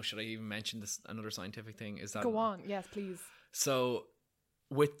don't know, should I even mention this? Another scientific thing is that... Go on. Yes, please. So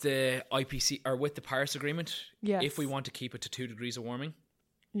with the IPC, or with the Paris Agreement, Yes. if we want to keep it to 2 degrees of warming,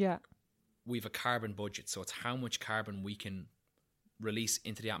 Yeah. we've a carbon budget. So it's how much carbon we can release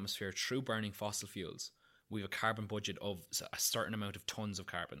into the atmosphere through burning fossil fuels. We have a carbon budget of a certain amount of tons of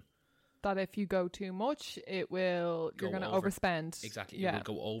carbon. That if you go too much, you're going to over. overspend. Exactly. Yeah. It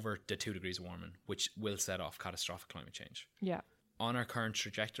will go over the 2 degrees of warming, which will set off catastrophic climate change. Yeah. On our current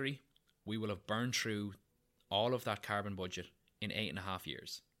trajectory, we will have burned through all of that carbon budget in 8.5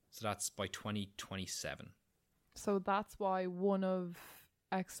 years. So that's by 2027. So that's why one of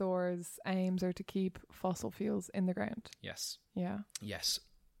Exor's aims are to keep fossil fuels in the ground. Yes. Yeah. Yes.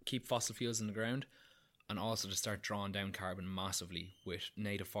 Keep fossil fuels in the ground, and also to start drawing down carbon massively with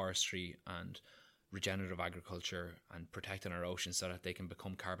native forestry and regenerative agriculture, and protecting our oceans so that they can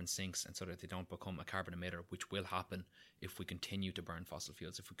become carbon sinks and so that they don't become a carbon emitter, which will happen if we continue to burn fossil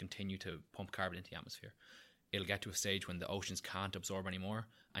fuels, if we continue to pump carbon into the atmosphere. It'll get to a stage when the oceans can't absorb anymore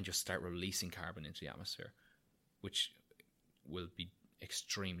and just start releasing carbon into the atmosphere, which will be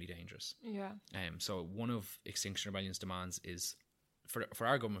extremely dangerous. Yeah. So one of Extinction Rebellion's demands is for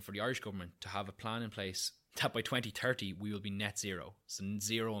our government, for the Irish government, to have a plan in place that by 2030 we will be net zero, so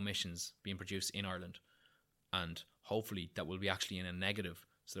zero emissions being produced in Ireland, and hopefully that will be actually in a negative,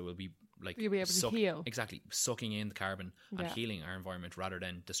 so that we'll be like You'll be able to heal. Exactly, sucking in the carbon and Yeah. healing our environment rather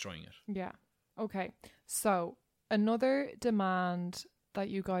than destroying it. Yeah. Okay. So Another demand that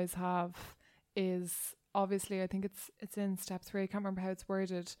you guys have is obviously, I think it's in step 3. I can't remember how it's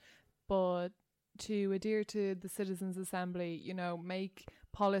worded, but to adhere to the Citizens Assembly, you know, make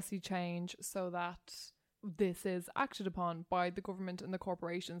policy change so that this is acted upon by the government and the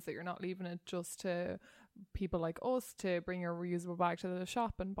corporations, that you're not leaving it just to people like us to bring your reusable bag to the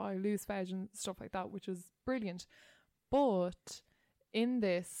shop and buy loose veg and stuff like that, which is brilliant. But in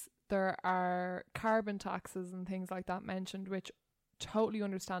this, there are carbon taxes and things like that mentioned, which totally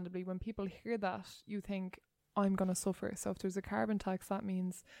understandably, when people hear that, you think, I'm going to suffer. So if there's a carbon tax, that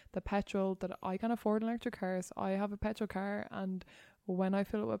means the petrol that I can afford an electric car. So I have a petrol car, and when I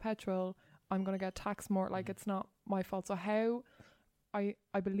fill it with petrol, I'm going to get taxed more. Like, it's not my fault. So how, I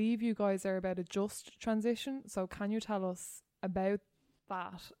believe you guys are about a just transition. So can you tell us about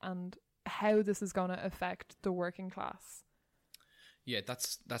that and how this is going to affect the working class? Yeah,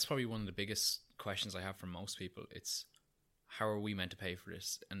 that's probably one of the biggest questions I have from most people. It's, how are we meant to pay for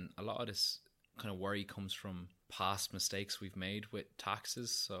this? And a lot of this kind of worry comes from past mistakes we've made with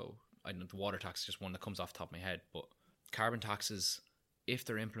taxes. So I know the water tax is just one that comes off the top of my head, but carbon taxes, if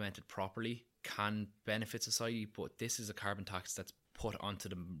they're implemented properly, can benefit society. But this is a carbon tax that's put onto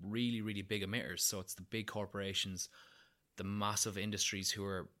the really, really big emitters. So it's the big corporations, the massive industries who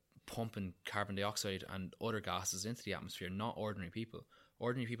are pumping carbon dioxide and other gases into the atmosphere, not ordinary people.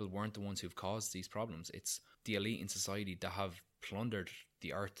 Ordinary people weren't the ones who've caused these problems. It's the elite in society that have plundered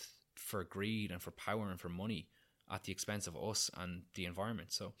the earth for greed and for power and for money at the expense of us and the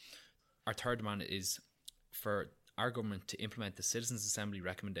environment. So our third demand is for our government to implement the Citizens Assembly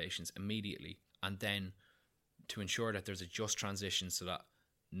recommendations immediately, and then to ensure that there's a just transition so that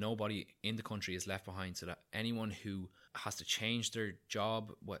nobody in the country is left behind, so that anyone who has to change their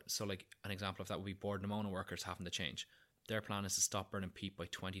job, so like an example of that would be Bord na Móna workers having to change. Their plan is to stop burning peat by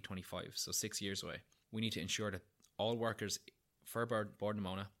 2025, so 6 years away. We need to ensure that all workers for Bord na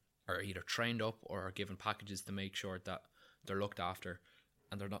Móna are either trained up or are given packages to make sure that they're looked after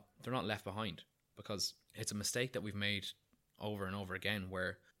and they're not left behind, because it's a mistake that we've made over and over again,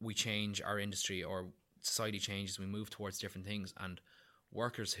 where we change our industry or society changes, we move towards different things, and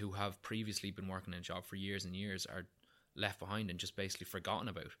workers who have previously been working in a job for years and years are left behind and just basically forgotten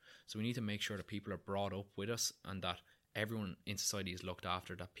about. So we need to make sure that people are brought up with us and that everyone in society is looked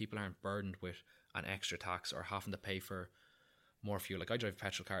after, that people aren't burdened with an extra tax or having to pay for more fuel. Like, I drive a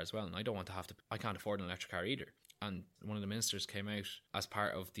petrol car as well, and I don't want to I can't afford an electric car either. And one of the ministers came out as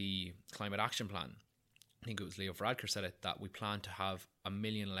part of the Climate Action Plan, I think it was Leo Varadkar said it, that we plan to have 1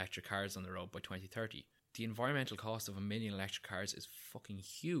 million electric cars on the road by 2030. The environmental cost of 1 million electric cars is fucking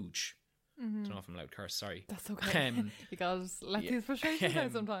huge. I don't know if I'm allowed to curse, sorry. That's okay. You gotta let these frustrations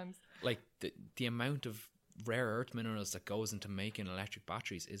out sometimes. Like, the amount of rare earth minerals that goes into making electric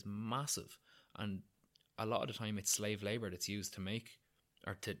batteries is massive, and a lot of the time it's slave labor that's used to make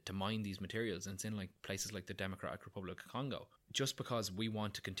or to mine these materials, and it's in like places like the Democratic Republic of Congo. Just because we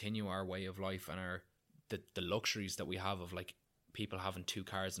want to continue our way of life and the luxuries that we have of like people having 2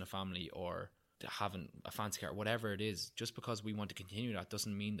 cars in a family or having a fancy car, whatever it is, just because we want to continue that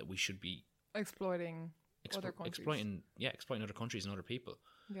doesn't mean that we should be exploiting other countries. Exploiting other countries and other people.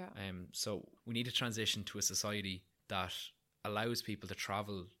 Yeah. So we need to transition to a society that allows people to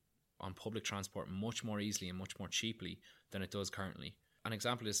travel on public transport much more easily and much more cheaply than it does currently. An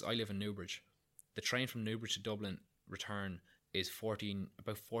example is, I live in Newbridge. The train from Newbridge to Dublin return is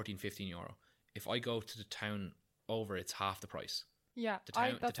about 15 euro. If I go to the town over, it's half the price. Yeah,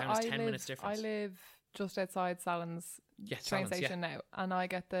 the town is 10 minutes difference. I live just outside Sallins train station now, and I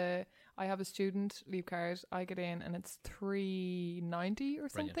have a student leave card. I get in and it's $3.90 or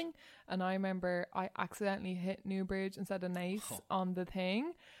something. Brilliant. And I remember I accidentally hit Newbridge instead of Naas on the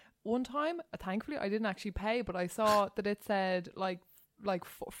thing one time. Thankfully I didn't actually pay, but I saw that it said like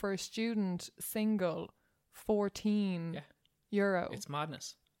for a student single 14 euro. It's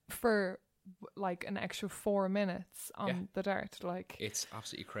madness for like an extra 4 minutes on the dart. Like, it's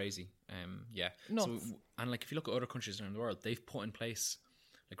absolutely crazy. Nuts. So, and like, if you look at other countries around the world, they've put in place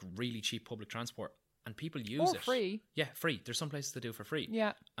like really cheap public transport, and people use it. Free. Yeah, free. There's some places that do it for free.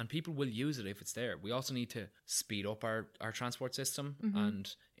 Yeah. And people will use it if it's there. We also need to speed up our transport system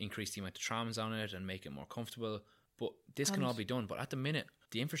and increase the amount of trams on it and make it more comfortable. But this can all be done. But at the minute,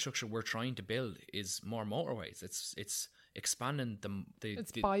 the infrastructure we're trying to build is more motorways. It's expanding the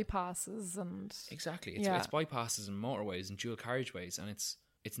bypasses and exactly. It's bypasses and motorways and dual carriageways, and it's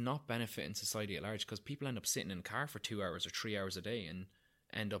not benefiting society at large, because people end up sitting in a car for 2 hours or 3 hours a day and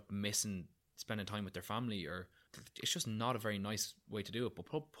end up missing spending time with their family, or it's just not a very nice way to do it.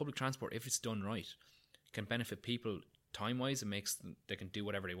 But public transport, if it's done right, can benefit people time-wise, it makes them, they can do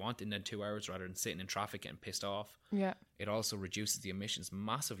whatever they want in then 2 hours rather than sitting in traffic getting pissed off. Yeah. It also reduces the emissions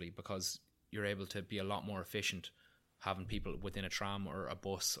massively because you're able to be a lot more efficient having people within a tram or a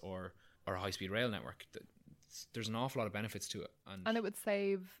bus or a high-speed rail network. There's an awful lot of benefits to it. And it would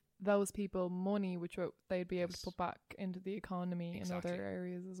save those people money, which they'd be able to put back into the economy Exactly. in other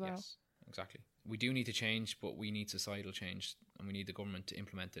areas as well. Yes, exactly. We do need to change, but we need societal change, and we need the government to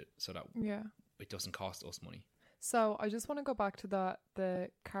implement it so that it doesn't cost us money. So I just want to go back to the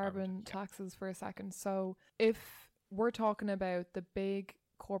carbon taxes for a second. So if we're talking about the big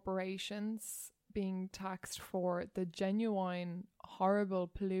corporations being taxed for the genuine horrible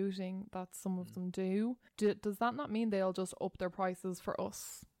polluting that some of them do, does that not mean they'll just up their prices for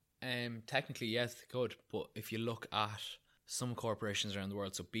us? Technically, yes, they could. But if you look at some corporations around the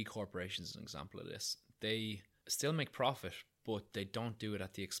world, so B corporations is an example of this, they still make profit, but they don't do it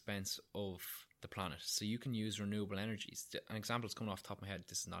at the expense of the planet. So you can use renewable energies. An example is coming off the top of my head.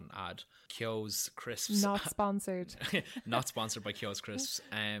 This is not an ad. Kyo's Crisps. Not sponsored. Not sponsored by Kyo's Crisps.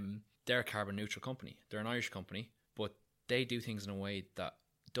 They're a carbon neutral company. They're an Irish company, but they do things in a way that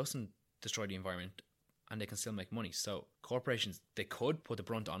doesn't destroy the environment, and they can still make money. So corporations, they could put the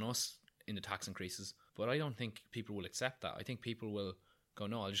brunt on us in the tax increases, but I don't think people will accept that. I think people will go,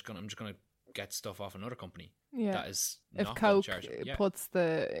 no, I'm just gonna get stuff off another company. Yeah. That is if not Coke yeah. puts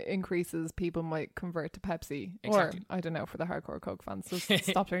the increases, people might convert to Pepsi. Exactly. Or, I don't know, for the hardcore Coke fans, just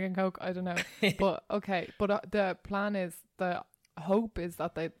stop drinking Coke. I don't know. But, okay. But the plan is, the hope is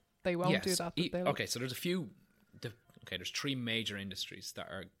that they won't do that. Okay, so there's there's 3 major industries that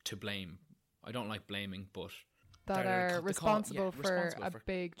are to blame. I don't like blaming, but that are responsible for a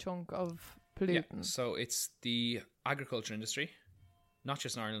big chunk of pollutants. Yeah, so it's the agriculture industry, not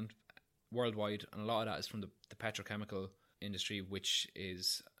just in Ireland, worldwide, and a lot of that is from the petrochemical industry, which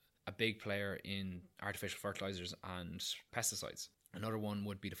is a big player in artificial fertilizers and pesticides. Another one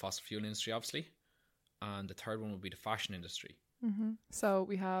would be the fossil fuel industry, obviously, and the third one would be the fashion industry. Mm-hmm. So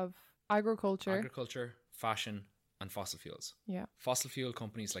we have agriculture, fashion, and fossil fuels. Yeah. Fossil fuel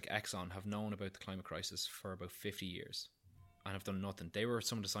companies like Exxon have known about the climate crisis for about 50 years and have done nothing. They were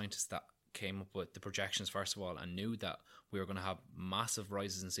some of the scientists that came up with the projections, first of all, and knew that we were going to have massive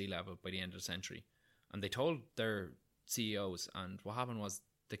rises in sea level by the end of the century. And they told their CEOs, and what happened was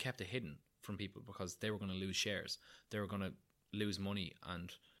they kept it hidden from people because they were going to lose shares. They were going to lose money,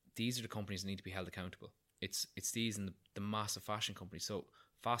 and these are the companies that need to be held accountable. It's these and the massive fashion companies. So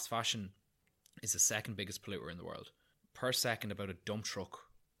fast fashion is the second biggest polluter in the world. Per second, about a dump truck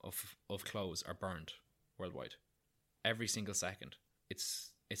of clothes are burned worldwide. Every single second.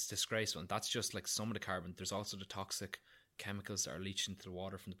 It's disgraceful, and that's just like some of the carbon. There's also the toxic chemicals that are leached into the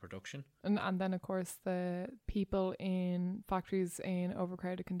water from the production. And then, of course, the people in factories in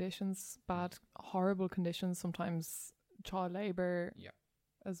overcrowded conditions, bad, horrible conditions, sometimes child labour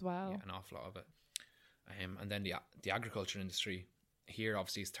as well. Yeah, an awful lot of it. And then the agriculture industry here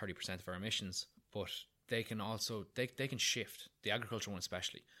obviously is 30% of our emissions, but they can also they can shift, the agriculture one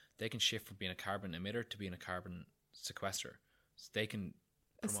especially, they can shift from being a carbon emitter to being a carbon sequester. So they can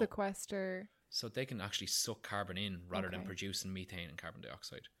sequester, so they can actually suck carbon in rather than producing methane and carbon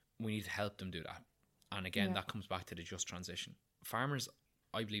dioxide. We need to help them do that. And again, that comes back to the just transition. Farmers,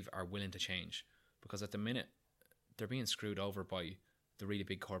 I believe, are willing to change because at the minute they're being screwed over by the really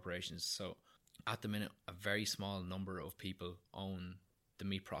big corporations. So at the minute, a very small number of people own the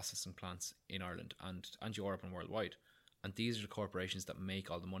meat processing plants in Ireland and Europe and worldwide. And these are the corporations that make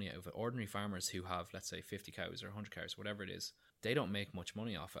all the money out of it. Ordinary farmers who have, let's say, 50 cows or 100 cows, whatever it is, they don't make much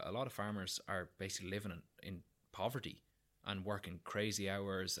money off it. A lot of farmers are basically living in poverty and working crazy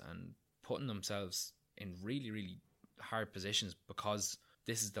hours and putting themselves in really, really hard positions because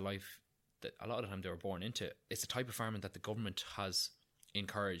this is the life that a lot of the time they were born into. It's the type of farming that the government has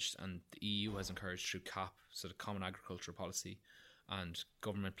encouraged and the EU has encouraged through CAP, so the Common Agricultural Policy, and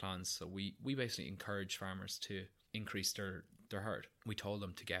government plans. So we basically encourage farmers to increase their herd. We told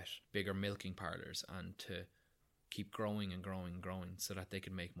them to get bigger milking parlours and to keep growing and growing and growing so that they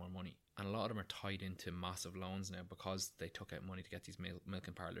could make more money. And a lot of them are tied into massive loans now because they took out money to get these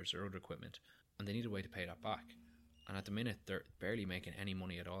milking parlours or other equipment, and they need a way to pay that back. And at the minute, they're barely making any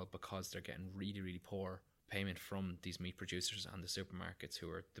money at all because they're getting really, really poor payment from these meat producers and the supermarkets who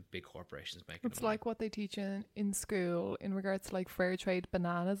are the big corporations making It's like what they teach in school in regards to like fair trade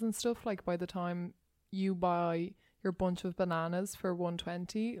bananas and stuff. Like by the time you buy your bunch of bananas for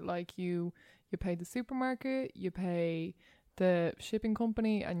 $1.20, like you pay the supermarket, you pay the shipping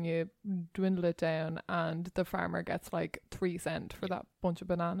company, and you dwindle it down, and the farmer gets like 3 cents for that bunch of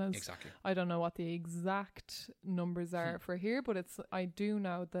bananas. Exactly. I don't know what the exact numbers are for here, but I do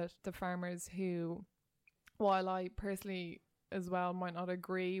know that the farmers who while I personally as well might not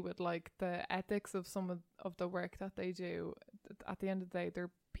agree with like the ethics of some of the work that they do, at the end of the day,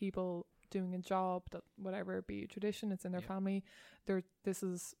 they're people doing a job that, whatever it be, tradition, it's in their family, this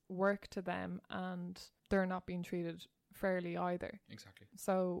is work to them, and they're not being treated fairly either. Exactly.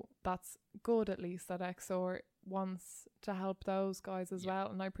 So that's good, at least, that Exor wants to help those guys as well.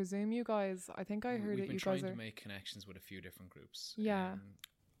 And I presume you guys, I think I heard We've that been you trying guys to are make connections with a few different groups. Yeah.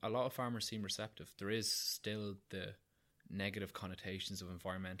 A lot of farmers seem receptive. There is still the negative connotations of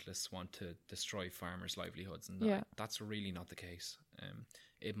environmentalists want to destroy farmers' livelihoods, and that's really not the case.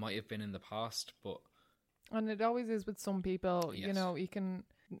 It might have been in the past, but and it always is with some people. Yes. You know, you can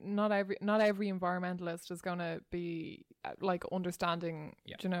not every environmentalist is going to be like understanding.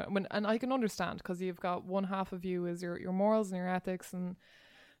 Yeah. You know, and I can understand, because you've got one half of you is your morals and your ethics, and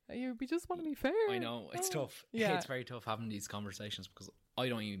you just want to be fair. I know it's tough. Yeah, it's very tough having these conversations, because I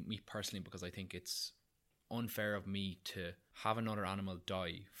don't even, me personally, because I think it's unfair of me to have another animal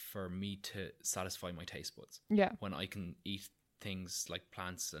die for me to satisfy my taste buds. Yeah. When I can eat things like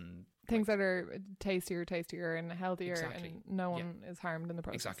plants and things that are tastier and healthier, Exactly. and no one is harmed in the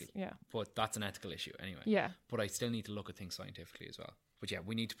process. Exactly. Yeah. But that's an ethical issue anyway. Yeah. But I still need to look at things scientifically as well. But yeah,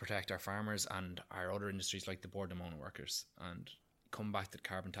 we need to protect our farmers and our other industries like the board and mono workers. And come back to the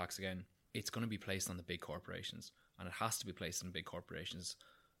carbon tax again, it's going to be placed on the big corporations, and it has to be placed on big corporations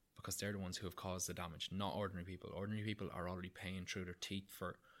because they're the ones who have caused the damage, not ordinary people. Ordinary people are already paying through their teeth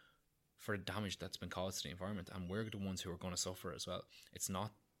for the damage that's been caused to the environment, and we're the ones who are going to suffer as well. It's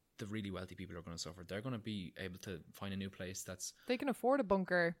not the really wealthy people who are going to suffer. They're going to be able to find a new place that's... They can afford a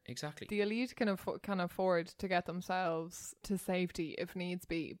bunker. Exactly. The elite can afford to get themselves to safety if needs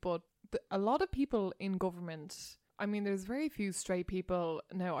be, but a lot of people in government... I mean, there's very few straight people.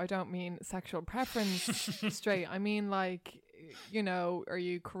 Now, I don't mean sexual preference straight. I mean, like, you know, are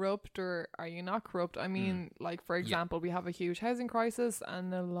you corrupt or are you not corrupt? I mean, like, for example, we have a huge housing crisis,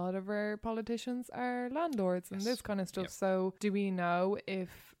 and a lot of our politicians are landlords and this kind of stuff. Yep. So do we know if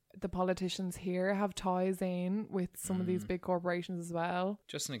the politicians here have ties in with some of these big corporations as well?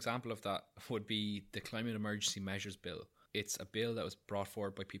 Just an example of that would be the Climate Emergency Measures Bill. It's a bill that was brought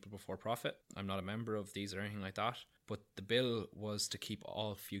forward by People Before Profit. I'm not a member of these or anything like that, but the bill was to keep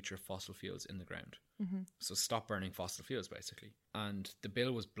all future fossil fuels in the ground. Mm-hmm. So stop burning fossil fuels, basically. And the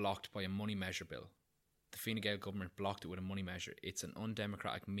bill was blocked by a money measure bill. The Fine Gael government blocked it with a money measure. It's an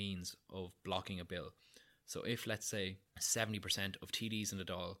undemocratic means of blocking a bill. So if, let's say, 70% of TDs in the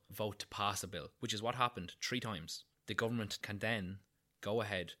Dáil vote to pass a bill, which is what happened 3 times, the government can then go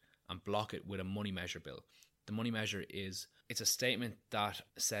ahead and block it with a money measure bill. The money measure it's a statement that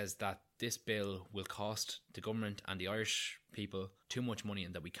says that this bill will cost the government and the Irish people too much money,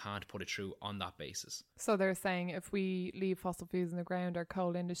 and that we can't put it through on that basis. So they're saying if we leave fossil fuels in the ground, our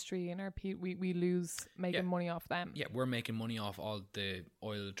coal industry and our we lose making money off them. Yeah, we're making money off all the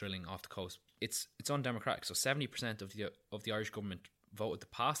oil drilling off the coast. It's undemocratic. So 70% of the Irish government voted to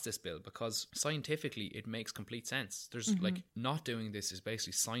pass this bill because scientifically it makes complete sense. There's like, not doing this is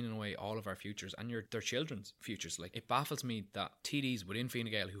basically signing away all of our futures and their children's futures. Like, it baffles me that TDs within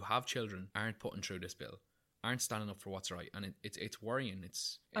Fine Gael who have children aren't putting through this bill, aren't standing up for what's right, and it's worrying.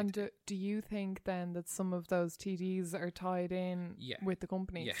 And do you think then that some of those TDs are tied in with the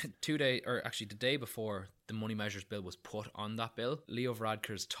companies? Yeah, 2 days, or actually the day before the money measures bill was put on that bill, Leo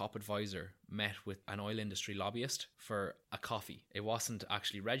Varadkar's top advisor met with an oil industry lobbyist for a coffee. It wasn't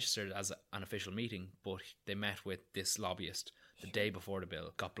actually registered as an official meeting, but they met with this lobbyist the day before the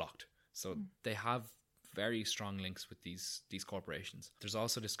bill got blocked. So they have very strong links with these corporations. There's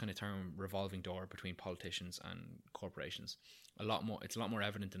also this kind of term revolving door between politicians and corporations. It's a lot more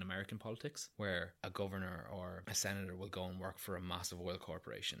evident in American politics, where a governor or a senator will go and work for a massive oil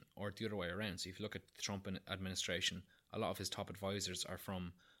corporation, or the other way around. So if you look at the Trump administration, a lot of his top advisors are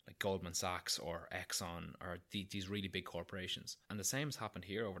from like Goldman Sachs or Exxon or these really big corporations. And the same has happened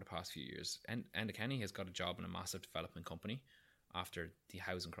here over the past few years. And Enda Kenny has got a job in a massive development company after the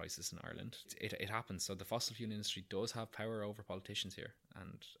housing crisis in Ireland. It happens. So the fossil fuel industry does have power over politicians here.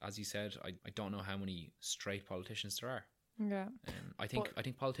 And as you said, I don't know how many straight politicians there are. Yeah. I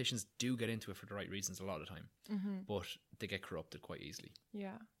think politicians do get into it for the right reasons a lot of the time, but they get corrupted quite easily.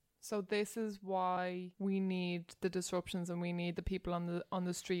 Yeah. So this is why we need the disruptions, and we need the people on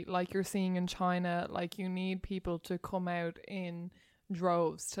the street, like you're seeing in China. Like, you need people to come out in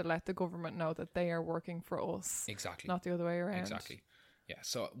droves to let the government know that they are working for us. Exactly. Not the other way around. Exactly. Yeah.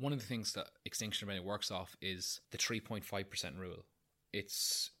 So one of the things that Extinction Rebellion works off is the 3.5% rule. It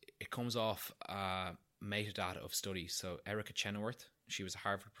comes off metadata of studies. So Erica Chenoweth, She was a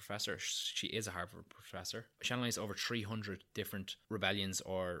Harvard professor. She is a Harvard professor. She analysed over 300 different rebellions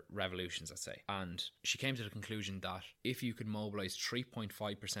or revolutions, let's say. And she came to the conclusion that if you could mobilise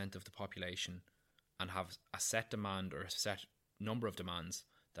 3.5% of the population and have a set demand or a set number of demands,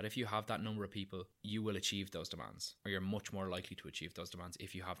 that if you have that number of people, you will achieve those demands, or you're much more likely to achieve those demands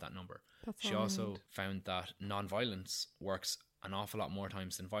if you have that number. She also found that non-violence works an awful lot more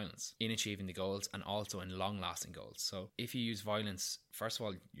times than violence in achieving the goals and also in long-lasting goals. So if you use violence, first of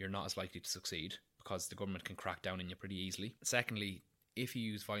all, you're not as likely to succeed because the government can crack down on you pretty easily. Secondly, if you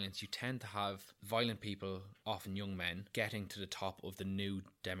use violence, you tend to have violent people, often young men, getting to the top of the new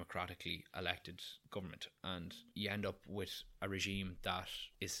democratically elected government. And you end up with a regime that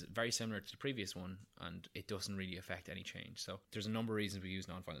is very similar to the previous one, and it doesn't really affect any change. So there's a number of reasons we use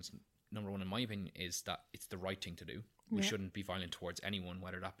non-violence. Number one, in my opinion, is that it's the right thing to do. We shouldn't be violent towards anyone,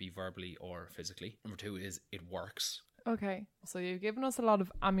 whether that be verbally or physically. Number two is it works. Okay, so you've given us a lot of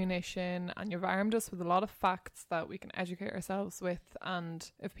ammunition and you've armed us with a lot of facts that we can educate ourselves with,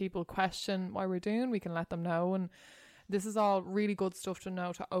 and if people question what we're doing, we can let them know. And this is all really good stuff to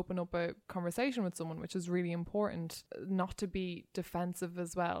know, to open up a conversation with someone, which is really important, not to be defensive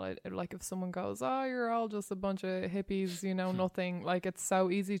as well. Like if someone goes, oh, you're all just a bunch of hippies, you know, nothing, like it's so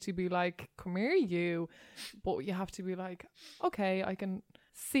easy to be like, come here you, but you have to be like, okay, I can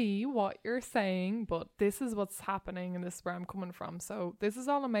see what you're saying, but this is what's happening and this is where I'm coming from. So this is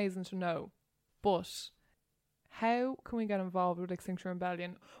all amazing to know, but how can we get involved with Extinction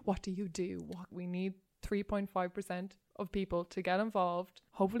Rebellion? What do you do? What we need 3.5% of people to get involved,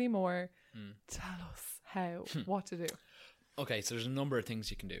 hopefully more. Tell us how, what to do. Okay, so there's a number of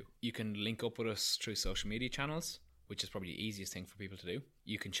things you can do. You can link up with us through social media channels, which is probably the easiest thing for people to do.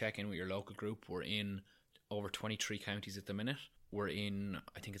 You can check in with your local group. We're in over 23 counties at the minute. We're in,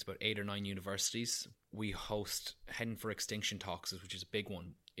 I think it's about 8 or 9 universities. We host Heading for Extinction talks, which is a big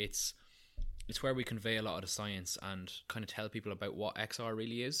one. It's where we convey a lot of the science and kind of tell people about what XR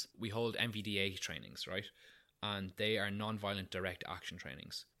really is. We hold NVDA trainings, right? And they are non-violent direct action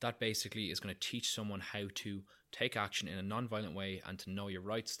trainings. That basically is going to teach someone how to take action in a non-violent way and to know your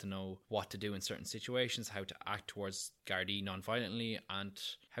rights, to know what to do in certain situations, how to act towards Gardaí non-violently, and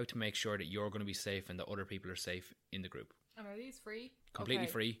how to make sure that you're going to be safe and that other people are safe in the group. And are these free? Completely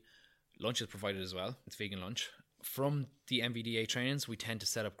free. Lunch is provided as well. It's vegan lunch. From the NVDA trainings, we tend to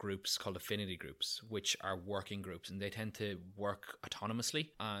set up groups called affinity groups, which are working groups, and they tend to work autonomously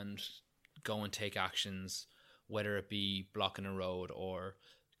and go and take actions, whether it be blocking a road or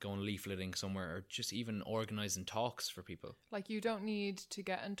going leafleting somewhere or just even organising talks for people. Like you don't need to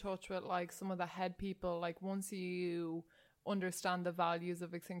get in touch with like some of the head people. Like once you understand the values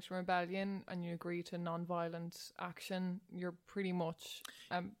of Extinction Rebellion and you agree to non-violent action, you're pretty much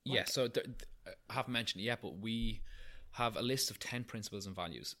so I haven't mentioned it yet, but we have a list of 10 principles and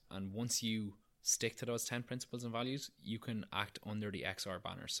values, and once you stick to those 10 principles and values, you can act under the XR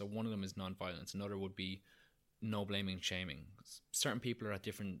banner. So one of them is non-violence, another would be no blaming and shaming. Certain people are at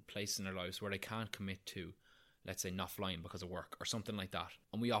different places in their lives where they can't commit to, let's say, not flying because of work or something like that.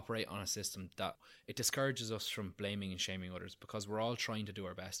 And we operate on a system that it discourages us from blaming and shaming others, because we're all trying to do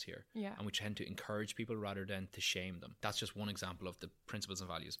our best here. Yeah. And we tend to encourage people rather than to shame them. That's just one example of the principles and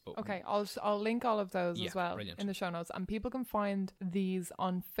values. But okay, I'll link all of those as well brilliant. in the show notes. And people can find these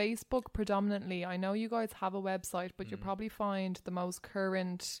on Facebook predominantly. I know you guys have a website, but you'll probably find the most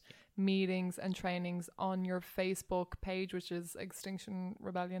current meetings and trainings on your Facebook page, which is Extinction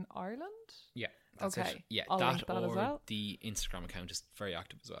Rebellion Ireland. Yeah. That's okay. It. Yeah, I'll link that as or well. The Instagram account is very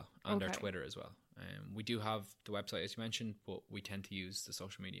active as well, and our Twitter as well. We do have the website, as you mentioned, but we tend to use the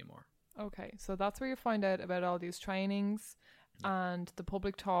social media more. Okay, so that's where you find out about all these trainings and the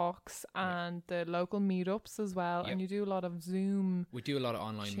public talks and the local meetups as well. And you do a lot of Zoom. We do a lot of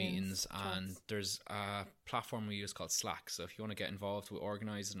online meetings, and there's a platform we use called Slack. So if you want to get involved with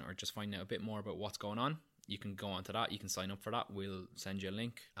organising or just find out a bit more about what's going on, you can go onto that. You can sign up for that. We'll send you a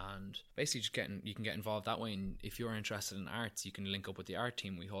link, and basically you can get involved that way. And if you're interested in arts, you can link up with the art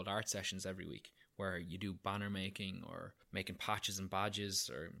team. We hold art sessions every week where you do banner making or making patches and badges,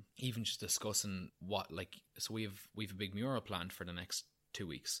 or even just discussing so we've a big mural planned for the next 2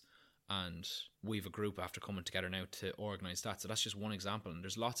 weeks, and we've a group after coming together now to organise that. So that's just one example, and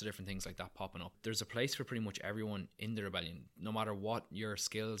there's lots of different things like that popping up. There's a place for pretty much everyone in the rebellion, no matter what your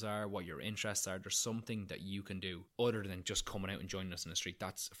skills are, what your interests are. There's something that you can do other than just coming out and joining us on the street.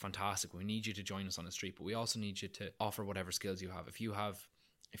 That's fantastic. We need you to join us on the street, but we also need you to offer whatever skills you have. If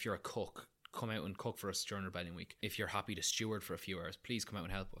you're a cook, come out and cook for us during Rebellion Week. If you're happy to steward for a few hours, please come out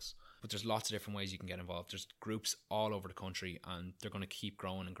and help us. But there's lots of different ways you can get involved. There's groups all over the country, and they're going to keep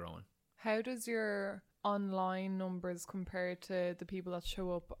growing and growing. How does your online numbers compared to the people that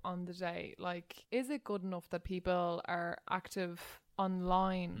show up on the day? Like, is it good enough that people are active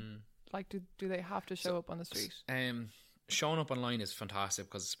online? Like, do they have to show up on the street? Showing up online is fantastic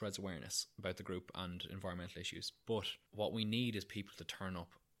because it spreads awareness about the group and environmental issues. But what we need is people to turn up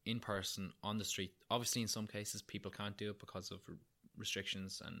in person on the street. Obviously, in some cases, people can't do it because of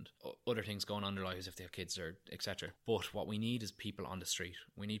restrictions and other things going on in their lives if they have kids or etc. But what we need is people on the street.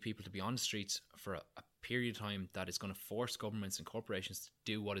 We need people to be on the streets for a period of time that is going to force governments and corporations to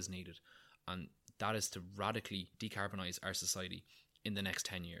do what is needed. And that is to radically decarbonise our society in the next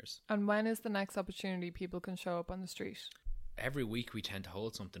 10 years. And when is the next opportunity people can show up on the street? Every week we tend to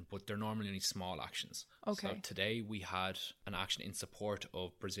hold something, but they're normally only small actions. Okay. So today we had an action in support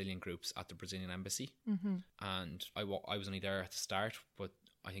of Brazilian groups at the Brazilian embassy. And I was only there at the start, but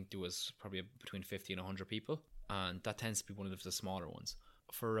I think there was probably between 50 and 100 people. And that tends to be one of the smaller ones.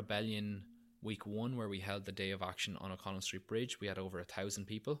 For Rebellion Week 1, where we held the day of action on O'Connell Street Bridge, we had over 1,000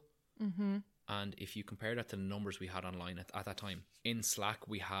 people. And if you compare that to the numbers we had online at that time, in Slack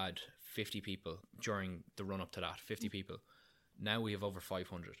we had 50 people during the run up to that, 50 people. Now we have over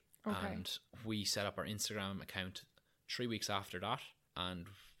 500. Okay. And we set up our Instagram account 3 weeks after that. And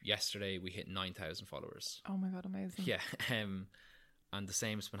yesterday we hit 9,000 followers. Oh my God, amazing. Yeah. And the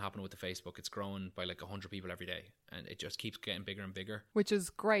same has been happening with the Facebook. It's grown by like 100 people every day. And it just keeps getting bigger and bigger. Which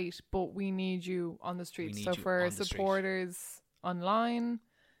is great, but we need you on the streets. So for supporters online,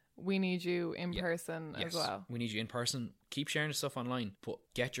 we need you in person as well. We need you in person. Keep sharing the stuff online, but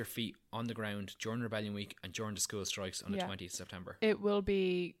get your feet on the ground during Rebellion Week and during the school strikes on the 20th of September. This will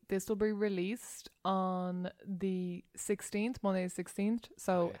be released on the 16th, Monday the 16th.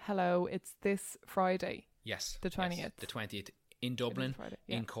 So, hello, it's this Friday. Yes. The 20th. Yes, the 20th. In Dublin,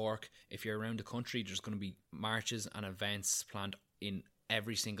 in Cork. If you're around the country, there's going to be marches and events planned in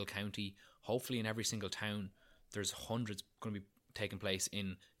every single county, hopefully in every single town. There's hundreds going to be taking place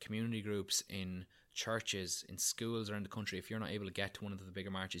in community groups, in churches, in schools around the country. If you're not able to get to one of the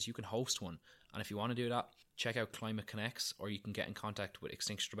bigger marches, you can host one. And if you want to do that, check out Climate Connects, or you can get in contact with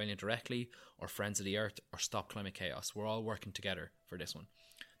Extinction Rebellion directly, or Friends of the Earth, or Stop Climate Chaos. We're all working together for this one.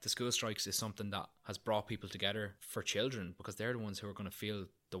 The school strikes is something that has brought people together for children, because they're the ones who are going to feel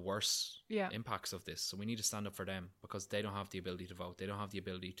the worst impacts of this. So we need to stand up for them, because they don't have the ability to vote. They don't have the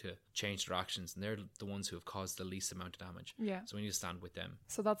ability to change their actions, and they're the ones who have caused the least amount of damage. Yeah. So we need to stand with them.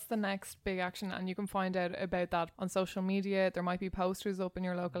 So that's the next big action, and you can find out about that on social media. There might be posters up in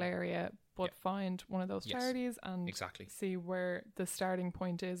your local area, but find one of those charities and see where the starting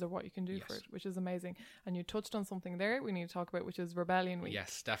point is or what you can do for it, which is amazing. And you touched on something there we need to talk about, which is Rebellion Week.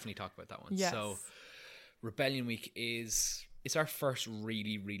 Yes, definitely talk about that one. Yes. So Rebellion Week it's our first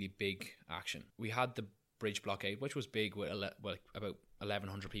really, really big action. We had the bridge blockade, which was big with about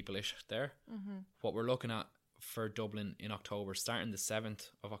 1,100 people-ish there. What we're looking at for Dublin in October, starting the 7th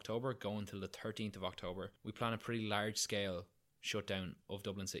of October, going till the 13th of October, we plan a pretty large-scale shutdown of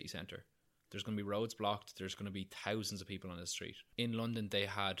Dublin city centre. There's going to be roads blocked. There's going to be thousands of people on the street. In London, they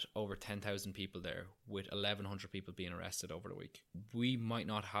had over 10,000 people there, with 1,100 people being arrested over the week. We might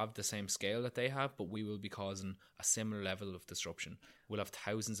not have the same scale that they have, but we will be causing a similar level of disruption. We'll have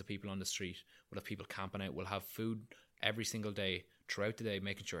thousands of people on the street. We'll have people camping out. We'll have food every single day, throughout the day,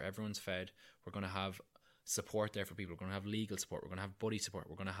 making sure everyone's fed. We're going to have support there for people. We're going to have legal support. We're going to have buddy support.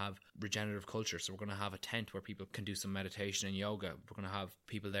 We're going to have regenerative culture. So we're going to have a tent where people can do some meditation and yoga. We're going to have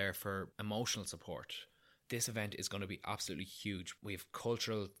people there for emotional support. This event is going to be absolutely huge. We have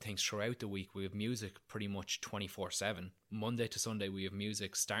cultural things throughout the week. We have music pretty much 24/7. Monday to Sunday we have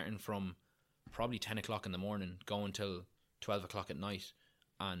music starting from probably 10 o'clock in the morning going till 12 o'clock at night.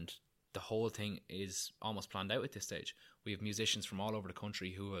 And the whole thing is almost planned out at this stage. We have musicians from all over the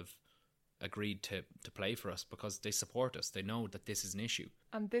country who have agreed to play for us because they support us. They know that this is an issue.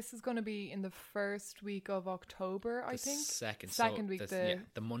 And this is going to be in the first week of October, I think? Second week. The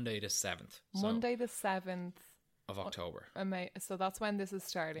Monday the 7th. Monday the 7th. Of October. So that's when this is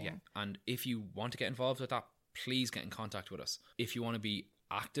starting. Yeah. And if you want to get involved with that, please get in contact with us. If you want to be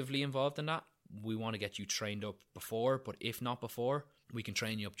actively involved in that, we want to get you trained up before, but if not before, we can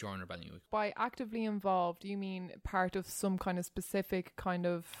train you up during Rebellion Week. By actively involved, do you mean part of some kind of specific kind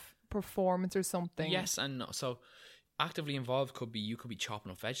of performance or something? Yes and no. So actively involved could be you could be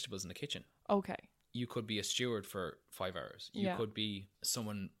chopping up vegetables in the kitchen. Okay. You could be a steward for 5 hours. You could be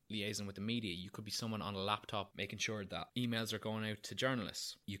someone liaising with the media. You could be someone on a laptop making sure that emails are going out to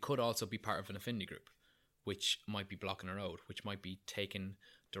journalists. You could also be part of an affinity group, which might be blocking a road, which might be taking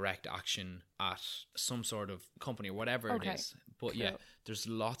direct action at some sort of company or whatever it is. But cool. Yeah, there's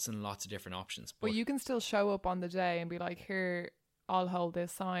lots and lots of different options. But you can still show up on the day and be like, here, I'll hold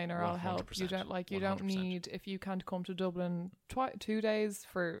this sign or I'll help. You 100%, don't like, you don't 100%. need, if you can't come to Dublin 2 days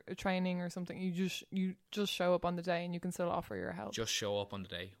for a training or something, you just show up on the day and you can still offer your help. Just show up on the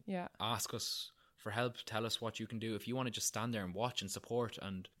day. Yeah. Ask us for help. Tell us what you can do. If you want to just stand there and watch and support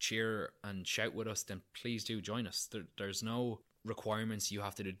and cheer and shout with us, then please do join us. There's no requirements you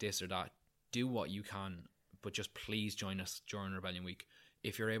have to do this or that. Do what you can, but just please join us during Rebellion Week.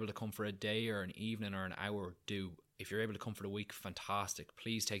 If you're able to come for a day or an evening or an hour, do. If you're able to come for the week, fantastic.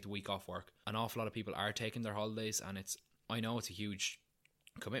 Please take the week off work. An awful lot of people are taking their holidays, and I know it's a huge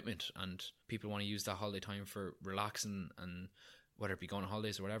commitment, and people want to use that holiday time for relaxing, and whether it be going on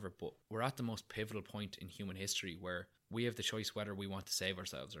holidays or whatever, but we're at the most pivotal point in human history where we have the choice whether we want to save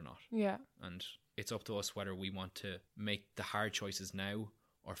ourselves or not. Yeah. And it's up to us whether we want to make the hard choices now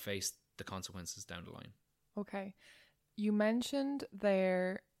or face the consequences down the line. Okay. You mentioned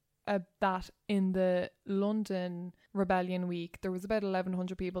there that in the London Rebellion Week, there was about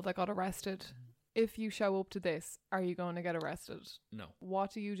 1,100 people that got arrested. If you show up to this, are you going to get arrested? No.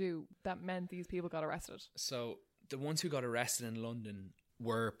 What do you do that meant these people got arrested? So the ones who got arrested in London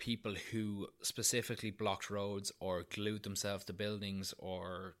were people who specifically blocked roads or glued themselves to buildings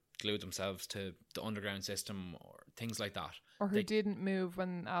or glued themselves to the underground system or things like that. Or who didn't move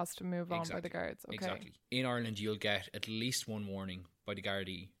when asked to move on by the Exactly. guards. Okay. Exactly. In Ireland, you'll get at least one warning by the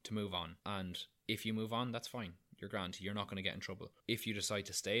Gardaí to move on. And if you move on, that's fine. You're grand. You're not going to get in trouble. If you decide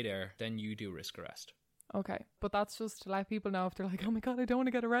to stay there, then you do risk arrest. Okay. But that's just to let people know if they're like, oh my God, I don't want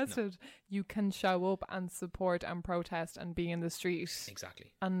to get arrested. No. You can show up and support and protest and be in the street.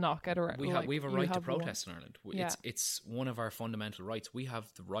 Exactly. And not get arrested. We have a right to protest in Ireland. It's one of our fundamental rights. We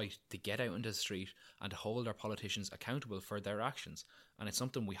have the right to get out into the street and to hold our politicians accountable for their actions. And it's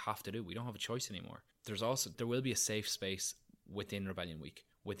something we have to do. We don't have a choice anymore. There will be a safe space within Rebellion Week,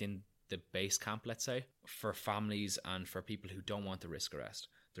 within the base camp, let's say, for families and for people who don't want to risk arrest.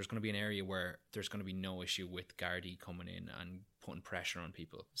 There's going to be an area where there's going to be no issue with Gardaí coming in and putting pressure on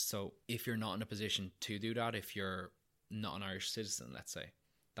people. So if you're not in a position to do that, if you're not an Irish citizen, let's say,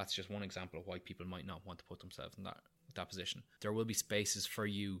 that's just one example of why people might not want to put themselves in that position. There will be spaces for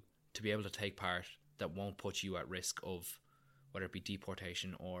you to be able to take part that won't put you at risk of whether it be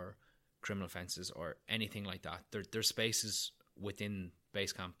deportation or criminal offences or anything like that. There's spaces within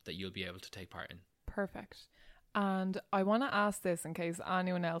base camp that you'll be able to take part in. Perfect. And I want to ask this in case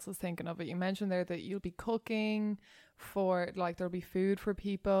anyone else is thinking of it. You mentioned there that you'll be cooking for, like, there'll be food for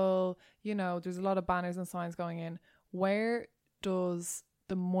people. You know, there's a lot of banners and signs going in. Where does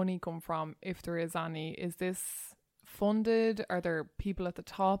the money come from, if there is any? Is this funded? Are there people at the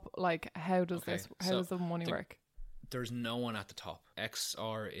top? Like, how does does the money work? There's no one at the top.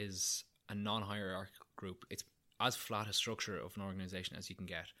 XR is a non-hierarchical group. It's as flat a structure of an organisation as you can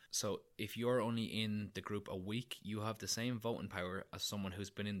get. So if you're only in the group a week, you have the same voting power as someone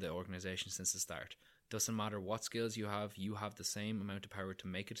who's been in the organisation since the start. Doesn't matter what skills you have the same amount of power to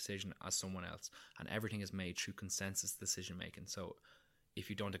make a decision as someone else. And everything is made through consensus decision making. So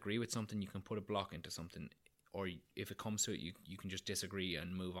if you don't agree with something, you can put a block into something. Or if it comes to it, you can just disagree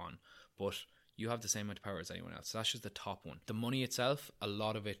and move on. But you have the same amount of power as anyone else. So that's just the top one. The money itself, a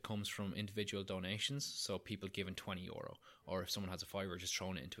lot of it comes from individual donations. So people giving €20, or if someone has a fiver, just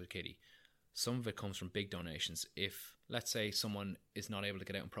throwing it into a kitty. Some of it comes from big donations. If, let's say, someone is not able to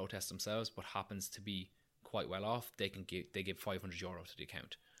get out and protest themselves, but happens to be quite well off, they give €500 to the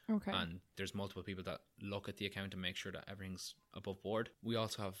account. Okay. And there's multiple people that look at the account and make sure that everything's above board. We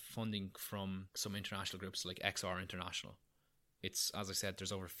also have funding from some international groups like XR International. It's, as I said,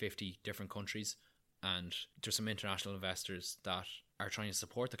 there's over 50 different countries, and there's some international investors that are trying to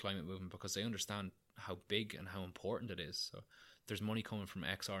support the climate movement because they understand how big and how important it is. So there's money coming from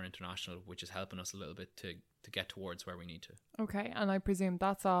XR International, which is helping us a little bit to get towards where we need to. Okay, and I presume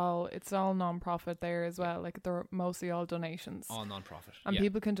it's all non-profit there as well. Like, they're mostly all donations. All non-profit. And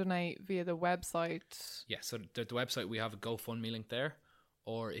people can donate via the website. Yeah, so the website, we have a GoFundMe link there,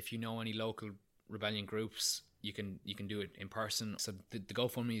 or if you know any local rebellion groups, you can do it in person. So the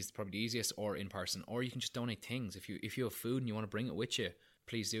GoFundMe is probably the easiest, or in person, or you can just donate things. If you have food and you want to bring it with you,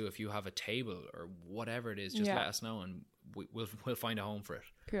 please do. If you have a table or whatever it is, just let us know and we'll find a home for it.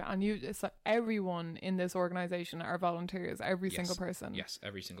 Cool. And it's like everyone in this organisation are volunteers, every single person. Yes,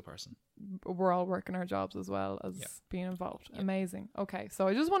 every single person. We're all working our jobs as well as being involved. Yeah. Amazing. Okay, so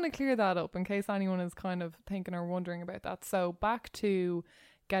I just want to clear that up in case anyone is kind of thinking or wondering about that. So back to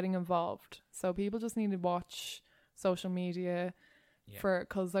getting involved. So people just need to watch social media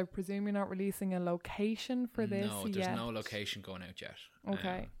because I presume you're not releasing a location for this yet. No, there's no location going out yet.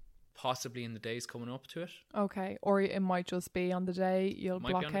 Okay. possibly in the days coming up to it. Okay. Or it might just be on the day you'll Might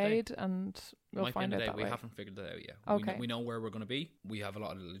be on the day. blockade and we'll Might be find on out the day. that We way. haven't figured that out yet. Okay. We know where we're going to be. We have a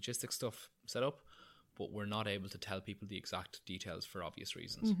lot of the logistics stuff set up, but we're not able to tell people the exact details for obvious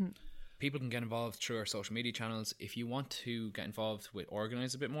reasons. Mm-hmm. People can get involved through our social media channels. If you want to get involved with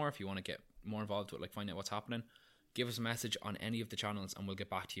Organise a bit more, if you want to get more involved with like find out what's happening, give us a message on any of the channels and we'll get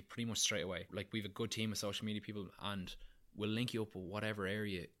back to you pretty much straight away. Like, we have a good team of social media people and we'll link you up with whatever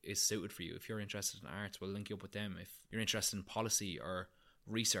area is suited for you. If you're interested in arts, we'll link you up with them. If you're interested in policy or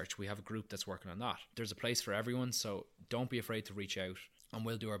research, we have a group that's working on that. There's a place for everyone, so don't be afraid to reach out and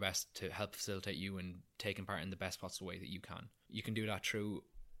we'll do our best to help facilitate you in taking part in the best possible way that you can. You can do that through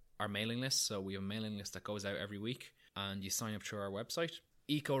our mailing list. So we have a mailing list that goes out every week and you sign up through our website,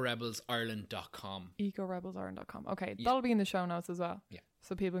 ecorebelsireland.com. ecorebelsireland.com. Okay, that'll be in the show notes as well. Yeah.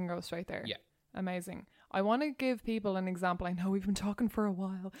 So people can go straight there. Yeah. Amazing. I want to give people an example. I know we've been talking for a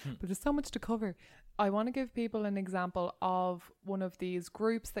while, but there's so much to cover. I want to give people an example of one of these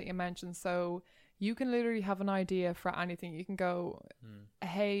groups that you mentioned. So you can literally have an idea for anything. You can go,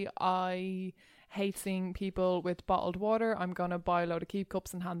 hey, I hate seeing people with bottled water. I'm going to buy a load of keep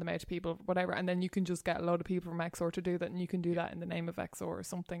cups and hand them out to people, whatever. And then you can just get a load of people from XOR to do that. And you can do that in the name of XOR or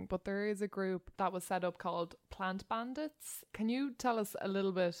something. But there is a group that was set up called Plant Bandits. Can you tell us a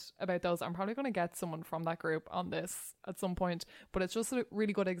little bit about those? I'm probably going to get someone from that group on this at some point. But it's just a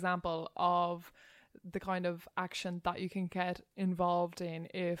really good example of the kind of action that you can get involved in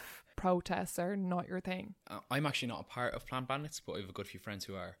if protests are not your thing. I'm actually not a part of Plant Bandits, but I have a good few friends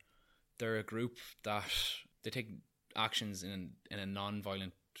who are. They're a group that they take actions in a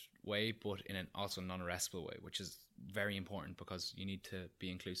non-violent way, but in an also non-arrestable way, which is very important because you need to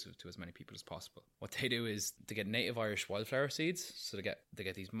be inclusive to as many people as possible. What they do is they get native Irish wildflower seeds. So they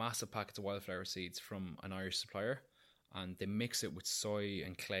get these massive packets of wildflower seeds from an Irish supplier, and they mix it with soy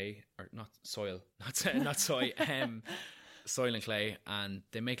and clay, or not soil, not soy, soil and clay, and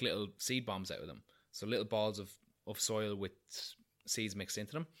they make little seed bombs out of them. So little balls of soil with seeds mixed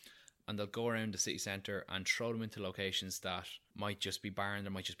into them. And they'll go around the city centre and throw them into locations that might just be barren,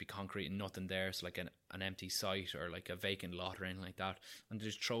 there might just be concrete and nothing there, so like an empty site or like a vacant lot or anything like that, and they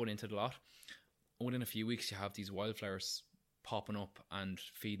just throw it into the lot. And within a few weeks you have these wildflowers popping up and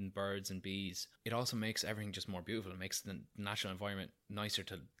feeding birds and bees. It also makes everything just more beautiful. It makes the natural environment nicer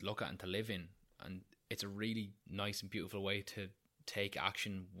to look at and to live in, and it's a really nice and beautiful way to take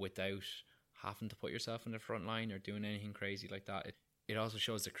action without having to put yourself in the front line or doing anything crazy like that. It also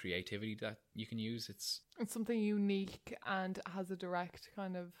shows the creativity that you can use. It's something unique and has a direct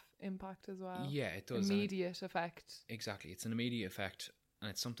kind of impact as well. Yeah, it does. Immediate effect. Exactly. It's an immediate effect, and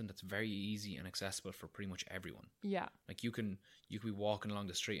it's something that's very easy and accessible for pretty much everyone. Yeah. Like you can be walking along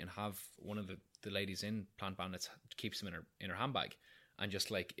the street and have one of the ladies in Plant Bandits keeps them in her handbag, and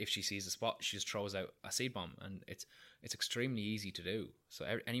just like if she sees a spot, she just throws out a seed bomb, and it's extremely easy to do. So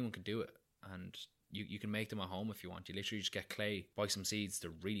anyone can do it, and you can make them at home if you want. You literally just get clay, buy some seeds,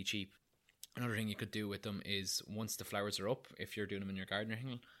 they're really cheap. Another thing you could do with them is once the flowers are up, if you're doing them in your garden or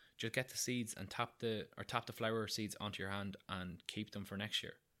anything, just get the seeds and tap the flower seeds onto your hand and keep them for next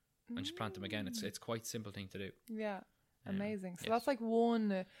year and just plant them again. It's quite a simple thing to do. Yeah. Amazing. So yes. that's like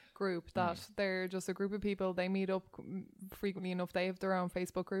one group that they're just a group of people. They meet up frequently enough. They have their own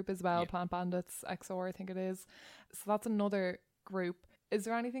Facebook group as well, Plant Bandits XOR, I think it is. So that's another group. Is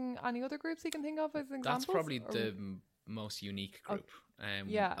there any other groups you can think of as examples? That's probably the most unique group.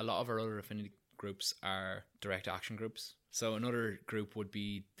 A lot of our other affinity groups are direct action groups. So another group would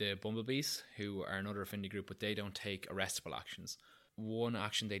be the Bumblebees, who are another affinity group, but they don't take arrestable actions. One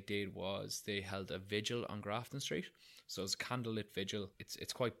action they did was they held a vigil on Grafton Street. So it was a candlelit vigil.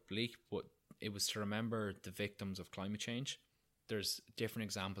 It's quite bleak, but it was to remember the victims of climate change. There's different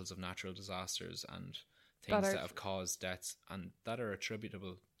examples of natural disasters and things that have caused deaths and that are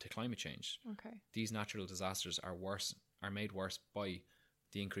attributable to climate change. Okay. These natural disasters are made worse by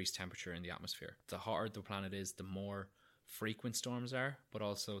the increased temperature in the atmosphere. The hotter the planet is, the more frequent storms are, but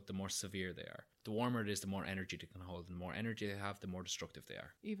also the more severe they are. The warmer it is, the more energy they can hold. And the more energy they have, the more destructive they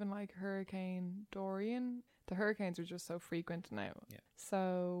are. Even like Hurricane Dorian, the hurricanes are just so frequent now. Yeah.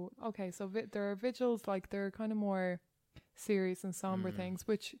 So, okay, so there are vigils, like they're kind of more serious and somber things,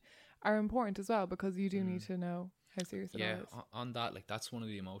 which are important as well because you do need to know how serious it is. Yeah, on that, like that's one of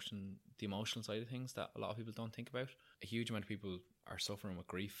the emotional side of things that a lot of people don't think about. A huge amount of people are suffering with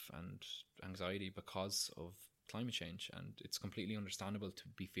grief and anxiety because of climate change, and it's completely understandable to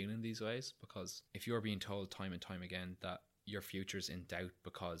be feeling these ways, because if you're being told time and time again that your future's in doubt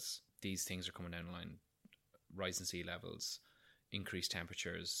because these things are coming down the line, rising sea levels, increased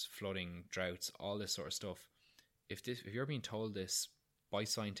temperatures, flooding, droughts, all this sort of stuff, if you're being told this by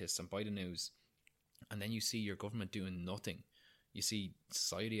scientists and by the news, and then you see your government doing nothing. You see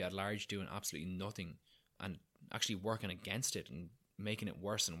society at large doing absolutely nothing and actually working against it and making it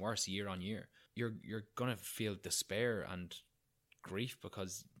worse and worse year on year. You're gonna feel despair and grief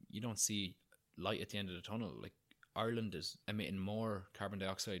because you don't see light at the end of the tunnel. Like, Ireland is emitting more carbon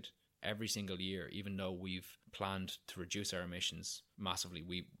dioxide every single year, even though we've planned to reduce our emissions massively.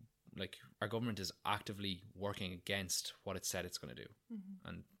 Our government is actively working against what it said it's going to do,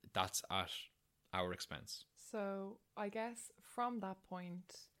 and that's at our expense. So I guess from that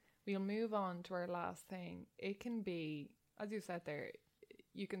point, we'll move on to our last thing. It can be, as you said there,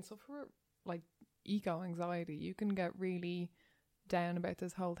 you can suffer like eco-anxiety. You can get really down about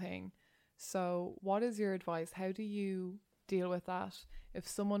this whole thing. So what is your advice? How do you deal with that? If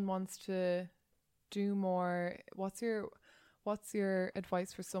someone wants to do more, what's your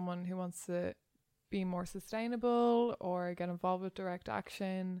advice for someone who wants to be more sustainable or get involved with direct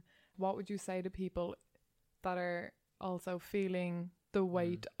action? What would you say to people that are also feeling the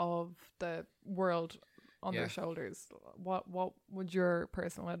weight of the world on their shoulders? What would your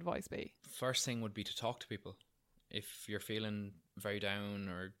personal advice be? First thing would be to talk to people. If you're feeling very down,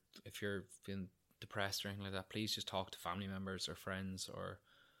 or if you're feeling depressed or anything like that, please just talk to family members or friends or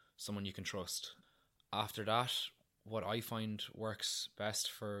someone you can trust. After that, what I find works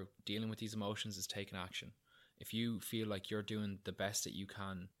best for dealing with these emotions is taking action. If you feel like you're doing the best that you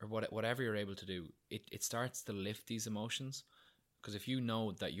can, or whatever you're able to do, it starts to lift these emotions. Because if you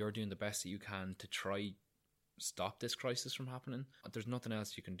know that you're doing the best that you can to try stop this crisis from happening, there's nothing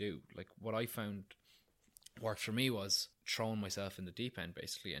else you can do. Like, what I found worked for me was throwing myself in the deep end,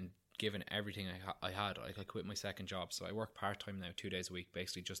 basically, and giving everything I had. I quit my second job, so I work part-time now, 2 days a week,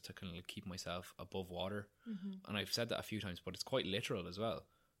 basically just to kind of keep myself above water. And I've said that a few times, but it's quite literal as well.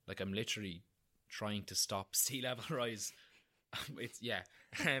 Like, I'm literally trying to stop sea level rise.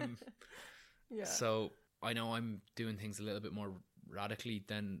 So I know I'm doing things a little bit more radically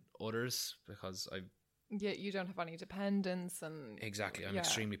than others because you don't have any dependents, and exactly, I'm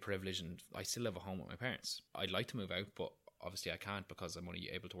extremely privileged, and I still live at home with my parents. I'd like to move out, but obviously I can't because I'm only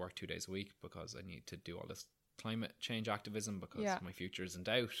able to work 2 days a week because I need to do all this climate change activism because my future is in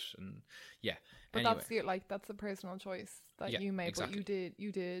doubt. And but anyway, that's a personal choice that you made. Exactly. But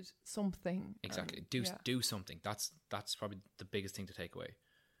you did something. Exactly. Do something. That's probably the biggest thing to take away.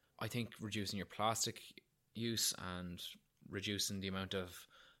 I think reducing your plastic use and reducing the amount of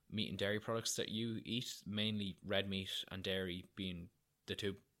meat and dairy products that you eat, mainly red meat and dairy being the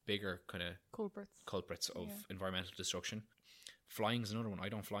two bigger kind of culprits of environmental destruction. Flying is another one. I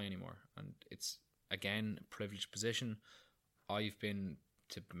don't fly anymore, and it's, again, a privileged position. I've been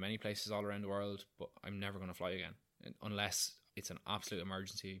to many places all around the world, but I'm never going to fly again unless it's an absolute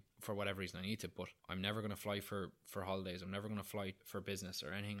emergency for whatever reason I need to. But I'm never going to fly for holidays. I'm never going to fly for business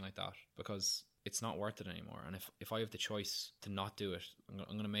or anything like that because it's not worth it anymore. And if I have the choice to not do it, I'm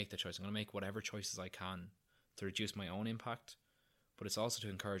going to make the choice. I'm going to make whatever choices I can to reduce my own impact, but it's also to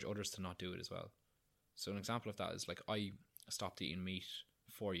encourage others to not do it as well. So an example of that is, like, I stopped eating meat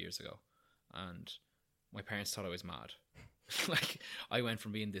 4 years ago, and my parents thought I was mad. Like, I went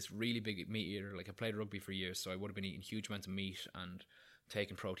from being this really big meat eater, like I played rugby for years, so I would have been eating huge amounts of meat and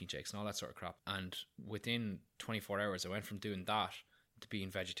taking protein shakes and all that sort of crap. And within 24 hours, I went from doing that to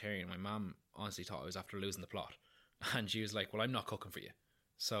being vegetarian. My mum honestly thought I was after losing the plot. And she was like, well, I'm not cooking for you.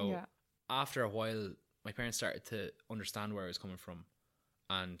 So after a while, my parents started to understand where I was coming from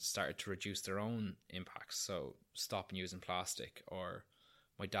and started to reduce their own impacts. So stopping using plastic, or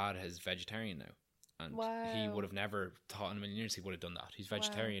my dad is vegetarian now. And he would have never thought in a million years he would have done that. He's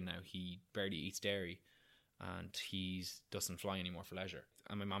vegetarian now. He barely eats dairy, and he doesn't fly anymore for leisure.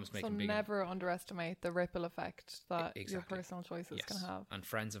 And my mom's making big. So never underestimate the ripple effect that your personal choices can have. And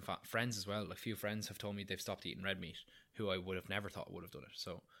friends as well. Like, few friends have told me they've stopped eating red meat, who I would have never thought would have done it.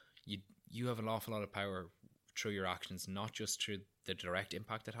 So you have an awful lot of power through your actions, not just through the direct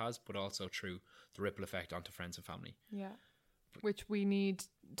impact it has, but also through the ripple effect onto friends and family. Yeah. Which we need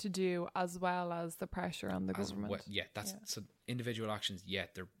to do, as well as the pressure on the government. So individual actions,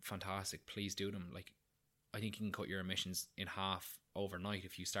 they're fantastic. Please do them. Like, I think you can cut your emissions in half overnight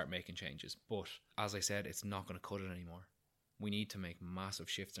if you start making changes. But as I said, it's not going to cut it anymore. We need to make massive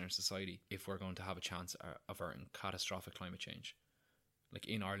shifts in our society if we're going to have a chance of averting catastrophic climate change. Like,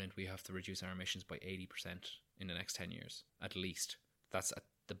 in Ireland, we have to reduce our emissions by 80% in the next 10 years, at least. That's at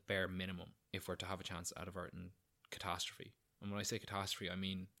the bare minimum if we're to have a chance at averting catastrophe. And when I say catastrophe, I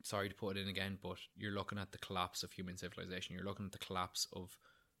mean, sorry to put it in again, but you're looking at the collapse of human civilization. You're looking at the collapse of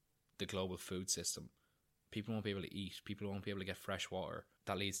the global food system. People won't be able to eat. People won't be able to get fresh water.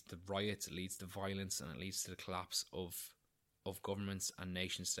 That leads to riots, it leads to violence, and it leads to the collapse of of governments and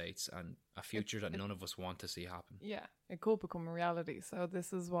nation states, and a future that none of us want to see happen. Yeah, it could become a reality. So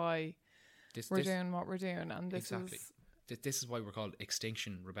this is why we're doing what we're doing, and this is why we're called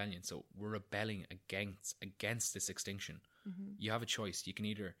Extinction Rebellion. So we're rebelling against this extinction. You have a choice. You can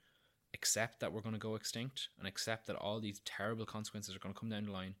either accept that we're going to go extinct and accept that all these terrible consequences are going to come down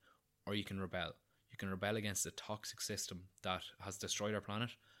the line, or you can rebel. You can rebel against the toxic system that has destroyed our planet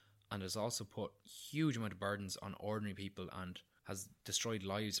and has also put huge amount of burdens on ordinary people and has destroyed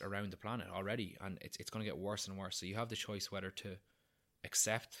lives around the planet already, and it's going to get worse and worse. So you have the choice whether to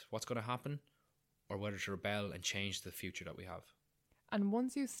accept what's going to happen or whether to rebel and change the future that we have. And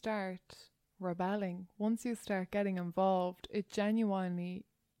once you start rebelling, once you start getting involved, it genuinely,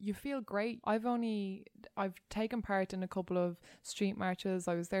 you feel great. I've taken part in a couple of street marches.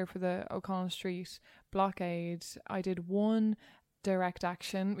 I was there for the O'Connell Street blockade. I did one direct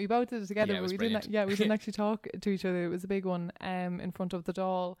action. We both did it together, but we didn't actually talk to each other. It was a big one in front of the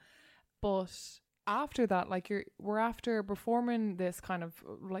Dáil. But after that, like, we're after performing this kind of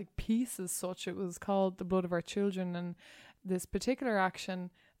like piece as such. It was called The Blood of Our Children, and this particular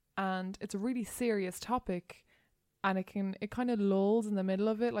action, and it's a really serious topic, and it kind of lulls in the middle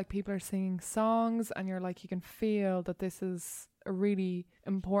of it, like people are singing songs and you're like, you can feel that this is a really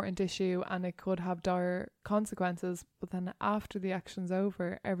important issue and it could have dire consequences. But then after the action's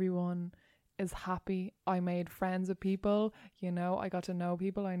over, everyone is happy. I made friends with people, I got to know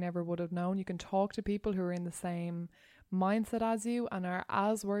people I never would have known. You can talk to people who are in the same mindset as you and are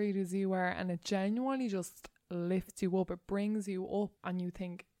as worried as you are, and it genuinely just lifts you up. It brings you up and you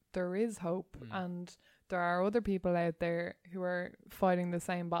think there is hope, and there are other people out there who are fighting the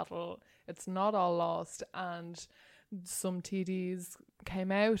same battle. It's not all lost. And some TDs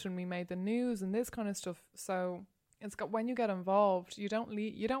came out and we made the news and this kind of stuff. So it's got, when you get involved, you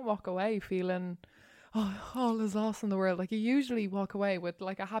don't walk away feeling, oh, all is lost in the world. Like, you usually walk away with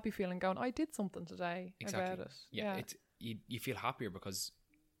like a happy feeling, going, I did something today about it. Yeah. You feel happier because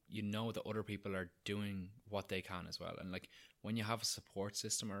you know that other people are doing what they can as well. And like, when you have a support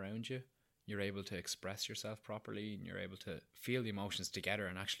system around you, you're able to express yourself properly and you're able to feel the emotions together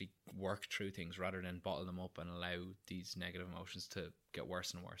and actually work through things rather than bottle them up and allow these negative emotions to get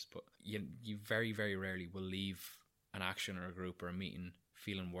worse and worse. But you very, very rarely will leave an action or a group or a meeting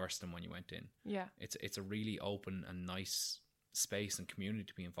feeling worse than when you went in. Yeah. It's a really open and nice space and community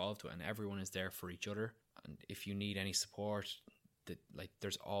to be involved with, and everyone is there for each other. And if you need any support,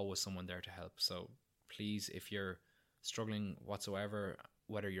 there's always someone there to help. So please, if you're struggling whatsoever,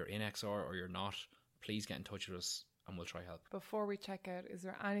 whether you're in XR or you're not, please get in touch with us and we'll try help. Before we check out, is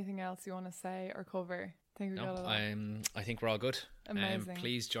there anything else you want to say or cover? I think we're all good. Amazing.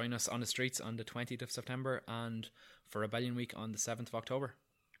 Please join us on the streets on the 20th of September and for Rebellion Week on the 7th of October.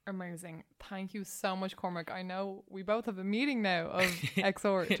 Amazing. Thank you so much, Cormac. I know we both have a meeting now of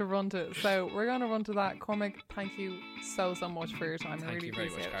XR to run to, so we're going to run to that. Cormac, thank you so much for your time. Thank you very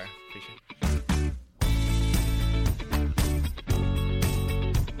much, Cara. Appreciate it.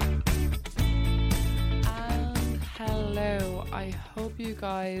 Hello, I hope you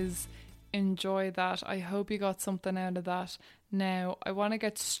guys enjoyed that. I hope you got something out of that. Now, I want to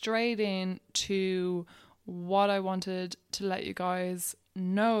get straight in to what I wanted to let you guys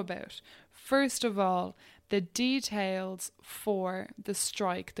know about. First of all, the details for the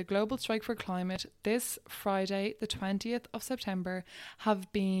strike, the Global Strike for Climate, this Friday, the 20th of September,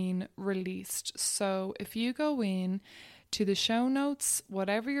 have been released. So if you go in to the show notes,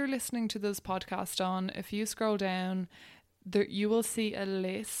 whatever you're listening to this podcast on, if you scroll down, there you will see a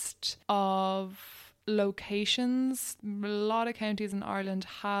list of locations. A lot of counties in Ireland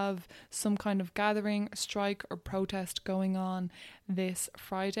have some kind of gathering, strike or protest going on this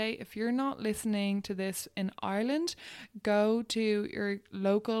Friday. If you're not listening to this in Ireland, go to your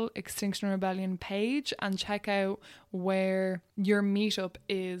local Extinction Rebellion page and check out where your meetup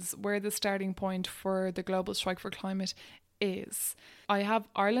is, where the starting point for the Global Strike for Climate is. I have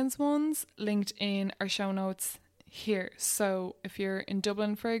Ireland's ones linked in our show notes here. So if you're in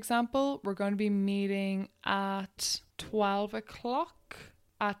Dublin, for example, we're going to be meeting at 12 o'clock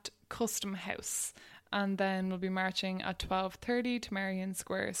at Custom House, and then we'll be marching at 12:30 to Marion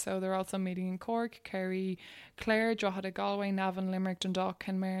Square. So they're also meeting in Cork, Kerry, Clare, Drogheda, Galway, Navan, Limerick, Dundalk,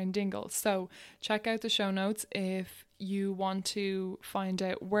 Kenmare and Dingle. So check out the show notes if you want to find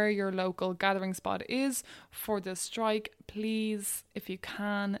out where your local gathering spot is for the strike. Please, if you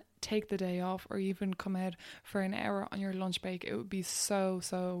can, take the day off or even come out for an hour on your lunch break. It would be so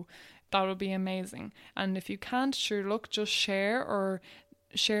that would be amazing. And if you can't, sure, look, just share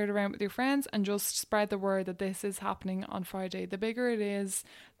it around with your friends and just spread the word that this is happening on Friday. The bigger it is,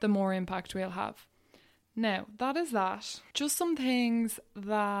 the more impact we'll have. Now, that is that. Just some things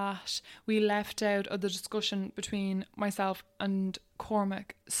that we left out of the discussion between myself and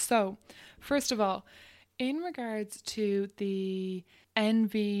Cormac. So, first of all, in regards to the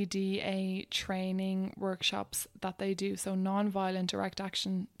NVDA training workshops that they do, so non-violent direct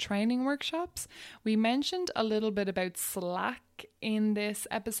action training workshops, we mentioned a little bit about Slack in this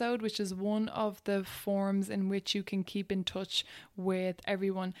episode, which is one of the forms in which you can keep in touch with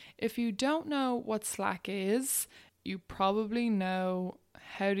everyone. If you don't know what Slack is, you probably know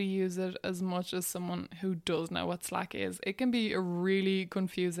how to use it as much as someone who does know what Slack is. It can be a really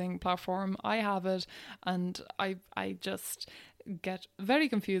confusing platform. I have it and I just get very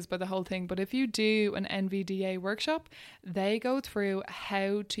confused by the whole thing. But if you do an NVDA workshop, they go through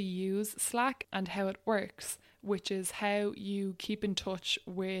how to use Slack and how it works, which is how you keep in touch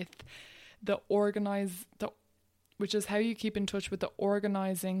with the organising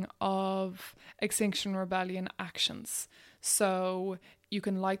of Extinction Rebellion actions. So you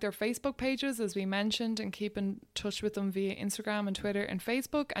can like their Facebook pages, as we mentioned, and keep in touch with them via Instagram and Twitter and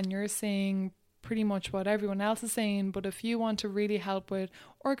Facebook, and you're seeing pretty much what everyone else is saying. But if you want to really help with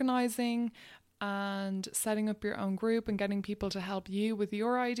organising and setting up your own group and getting people to help you with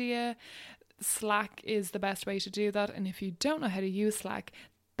your idea, Slack is the best way to do that. And if you don't know how to use Slack,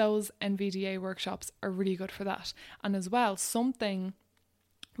 those NVDA workshops are really good for that. And as well, something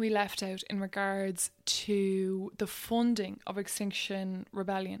we left out in regards to the funding of Extinction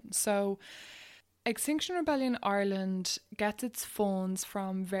Rebellion. So Extinction Rebellion Ireland gets its funds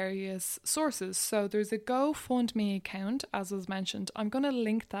from various sources. So there's a GoFundMe account, as was mentioned. I'm going to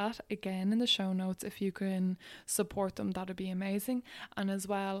link that again in the show notes. If you can support them, that would be amazing. And as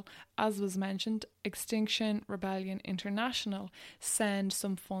well, as was mentioned, Extinction Rebellion International send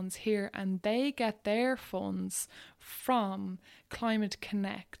some funds here, and they get their funds from Climate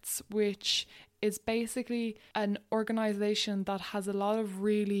Connects, which is basically an organisation that has a lot of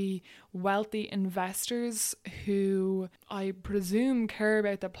really wealthy investors who I presume care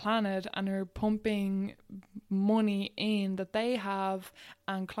about the planet and are pumping money in that they have,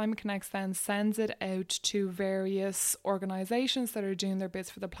 and Climate Connects then sends it out to various organisations that are doing their bits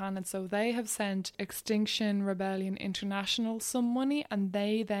for the planet. So they have sent Extinction Rebellion International some money, and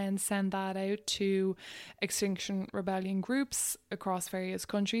they then send that out to Extinction Rebellion groups across various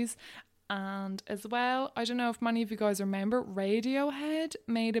countries. And as well, I don't know if many of you guys remember, Radiohead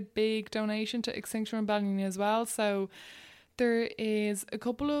made a big donation to Extinction Rebellion as well. So there is a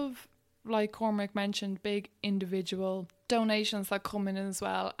couple of, like Cormac mentioned, big individual donations that come in as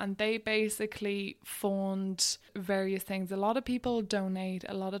well, and they basically fund various things. A lot of people donate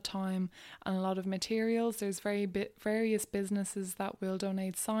a lot of time and a lot of materials. There's various businesses that will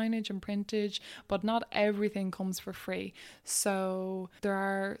donate signage and printage, but not everything comes for free. So there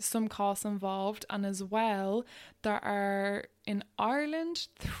are some costs involved, and as well, there are in Ireland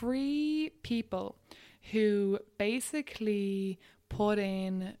 3 people who basically put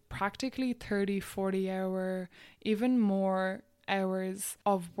in practically 30-40 hour, even more hours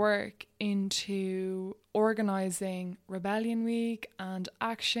of work into organising Rebellion Week and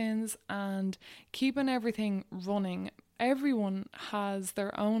actions and keeping everything running. Everyone has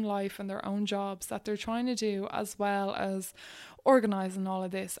their own life and their own jobs that they're trying to do, as well as organising all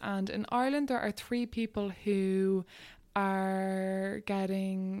of this. And in Ireland, there are 3 people who are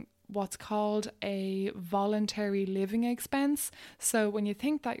getting what's called a voluntary living expense. So when you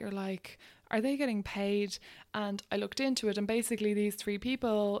think that, you're like, are they getting paid? And I looked into it, and basically these 3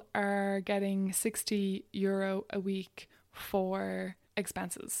 people are getting €60 a week for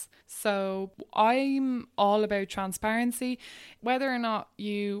expenses. So I'm all about transparency. Whether or not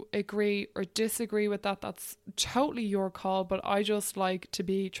you agree or disagree with that, that's totally your call, but I just like to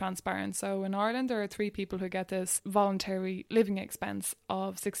be transparent. So in Ireland, there are 3 people who get this voluntary living expense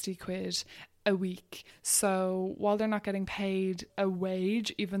of 60 quid a week. So while they're not getting paid a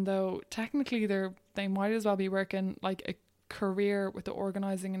wage, even though technically they might as well be working like a career with the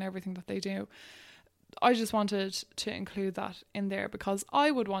organising and everything that they do, I just wanted to include that in there because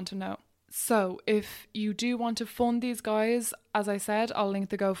I would want to know. So if you do want to fund these guys, as I said, I'll link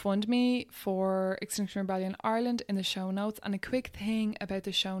the GoFundMe for Extinction Rebellion Ireland in the show notes. And a quick thing about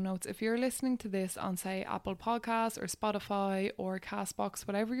the show notes, if you're listening to this on, say, Apple Podcasts or Spotify or Castbox,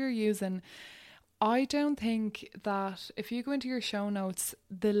 whatever you're using, I don't think that if you go into your show notes,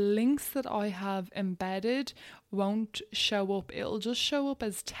 the links that I have embedded won't show up. It'll just show up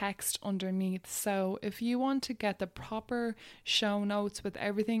as text underneath. So if you want to get the proper show notes with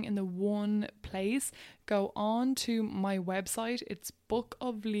everything in the one place, go on to my website. It's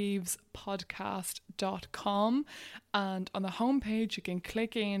bookofleavespodcast.com, and on the homepage you can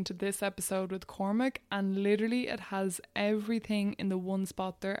click into this episode with Cormac, and literally it has everything in the one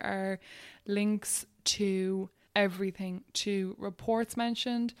spot. There are links to everything, to reports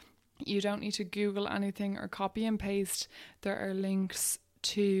mentioned. You don't need to Google anything or copy and paste. There are links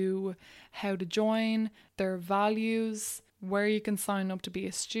to how to join, their values, where you can sign up to be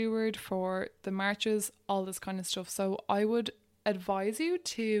a steward for the marches, all this kind of stuff. So I would advise you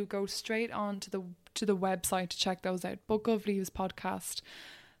to go straight on to the website to check those out,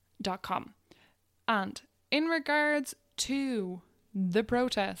 bookofleavespodcast.com. And in regards to the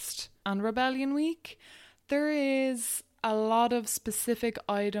protest and Rebellion Week, there is a lot of specific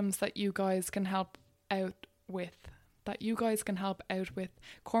items that you guys can help out with.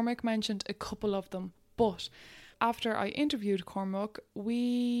 Cormac mentioned a couple of them, but after I interviewed Cormac,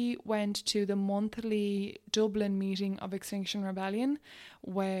 we went to the monthly Dublin meeting of Extinction Rebellion,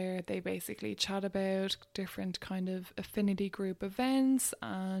 where they basically chat about different kind of affinity group events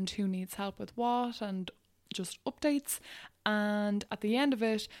and who needs help with what and just updates. And at the end of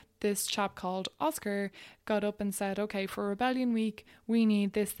it, this chap called Oscar got up and said, okay, for Rebellion Week, we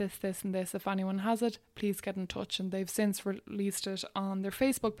need this, this, this and this. If anyone has it, please get in touch. And they've since released it on their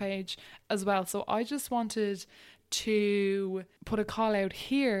Facebook page as well. So I just wanted to put a call out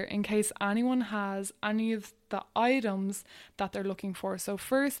here in case anyone has any of the items that they're looking for. So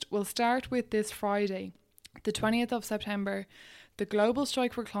first, we'll start with this Friday, the 20th of September. The Global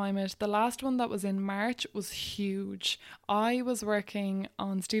Strike for Climate, the last one that was in March, was huge. I was working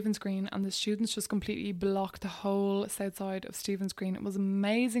on Stephen's Green and the students just completely blocked the whole south side of Stephen's Green. It was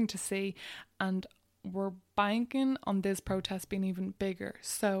amazing to see, and we're banking on this protest being even bigger.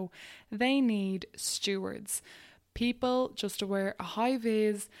 So they need stewards. People just to wear a high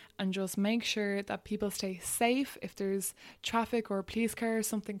vis and just make sure that people stay safe. If there's traffic or a police car or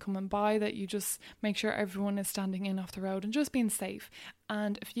something coming by, that you just make sure everyone is standing in off the road and just being safe.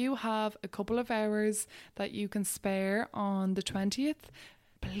 And if you have a couple of hours that you can spare on the 20th,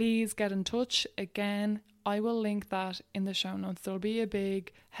 please get in touch. Again, I will link that in the show notes. There'll be a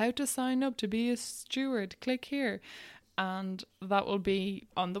big how to sign up to be a steward. Click here. And that will be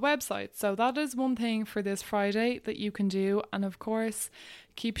on the website. So that is one thing for this Friday that you can do. And of course,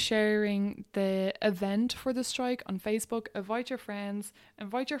 keep sharing the event for the strike on Facebook. Invite your friends,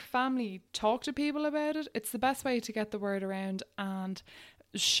 invite your family, talk to people about it. It's the best way to get the word around, and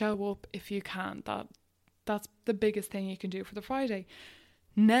show up if you can. That's the biggest thing you can do for the Friday.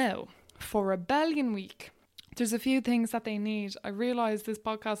 Now, for Rebellion Week, there's a few things that they need. I realise this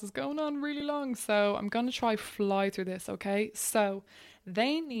podcast is going on really long, so I'm going to try fly through this, okay? So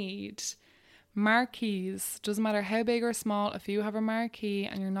they need marquees. Doesn't matter how big or small. If you have a marquee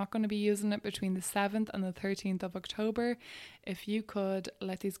and you're not going to be using it between the 7th and the 13th of October, if you could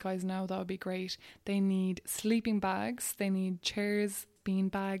let these guys know, that would be great. They need sleeping bags. They need chairs, bean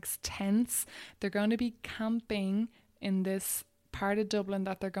bags, tents. They're going to be camping in this part of Dublin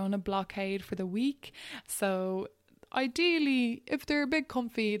that they're going to blockade for the week. So ideally, if they're a bit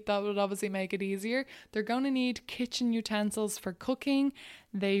comfy, that would obviously make it easier. They're going to need kitchen utensils for cooking.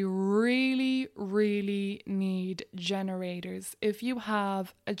 They really, really need generators. If you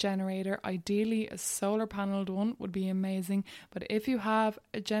have a generator, ideally a solar panelled one would be amazing. But if you have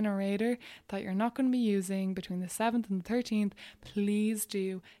a generator that you're not going to be using between the 7th and the 13th, please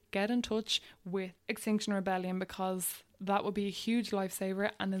do get in touch with Extinction Rebellion, because that would be a huge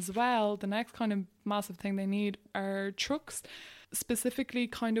lifesaver. And as well, the next kind of massive thing they need are trucks, specifically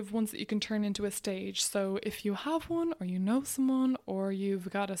kind of ones that you can turn into a stage. So if you have one, or you know someone, or you've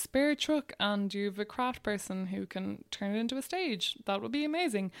got a spare truck and you've a craft person who can turn it into a stage, that would be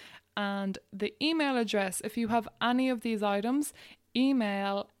amazing. And the email address, if you have any of these items,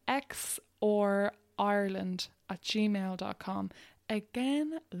 email xorireland@gmail.com.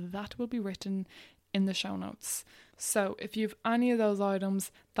 Again, that will be written in the show notes. So if you have any of those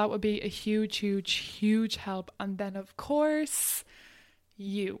items, that would be a huge, huge, huge help. And then of course,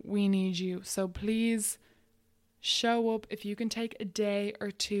 we need you. So please show up. If you can take a day or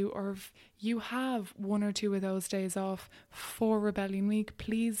two, or if you have 1 or 2 of those days off for Rebellion Week,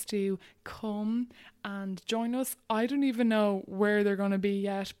 please do come and join us. I don't even know where they're going to be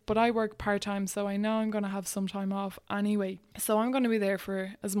yet, but I work part-time, so I know I'm going to have some time off anyway. So I'm going to be there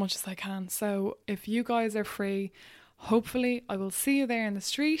for as much as I can. So if you guys are free, hopefully I will see you there in the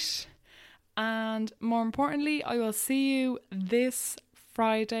street. And more importantly, I will see you this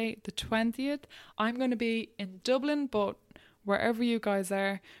Friday the 20th. I'm going to be in Dublin, but wherever you guys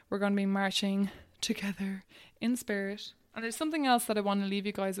are, we're going to be marching together in spirit. And there's something else that I want to leave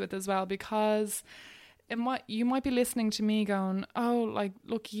you guys with as well, because you might be listening to me going, oh, like,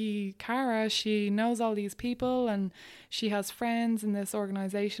 lucky Cara, she knows all these people and she has friends in this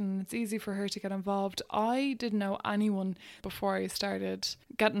organisation and it's easy for her to get involved. I didn't know anyone before I started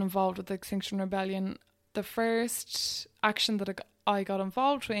getting involved with Extinction Rebellion. The first action that I got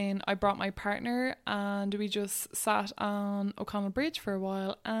involved in, I brought my partner and we just sat on O'Connell Bridge for a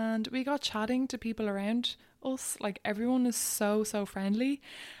while and we got chatting to people around us. Like, everyone is so friendly.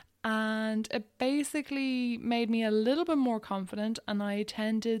 And it basically made me a little bit more confident, and I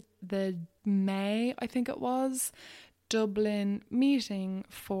attended the May, I think it was, Dublin meeting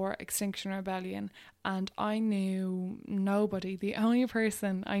for Extinction Rebellion, and I knew nobody. The only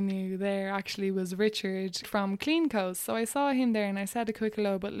person I knew there actually was Richard from Clean Coast. So I saw him there and I said a quick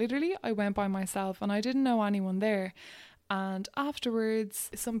hello, but literally I went by myself and I didn't know anyone there. And afterwards,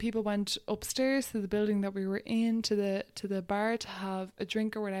 some people went upstairs to the building that we were in, to the bar to have a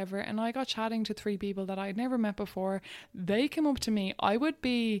drink or whatever. And I got chatting to 3 people that I'd never met before. They came up to me. I would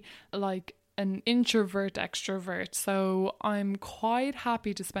be like an introvert extrovert, so I'm quite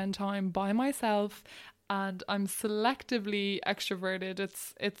happy to spend time by myself. And I'm selectively extroverted.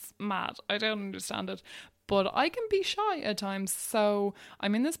 It's mad. I don't understand it. But I can be shy at times. So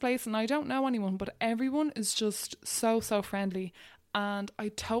I'm in this place and I don't know anyone, but everyone is just so friendly. And I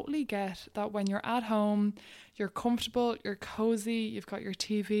totally get that when you're at home, you're comfortable, you're cozy, you've got your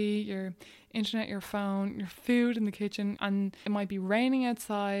TV, your internet, your phone, your food in the kitchen, and it might be raining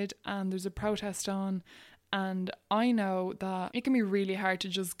outside and there's a protest on. And I know that it can be really hard to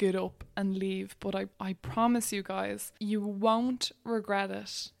just get up and leave, but I promise you guys, you won't regret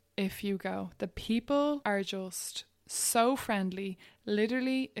it if you go. The people are just so friendly.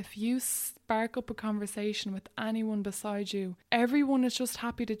 Literally, if you spark up a conversation with anyone beside you, everyone is just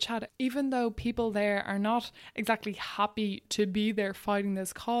happy to chat. Even though people there are not exactly happy to be there fighting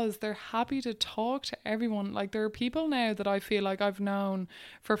this cause, they're happy to talk to everyone. Like, there are people now that I feel like I've known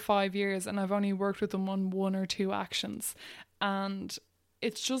for 5 years and I've only worked with them on 1 or 2 actions. And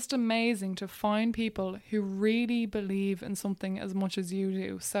it's just amazing to find people who really believe in something as much as you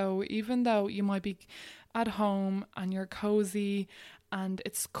do. So even though you might be at home and you're cozy and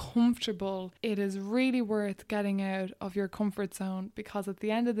it's comfortable, it is really worth getting out of your comfort zone, because at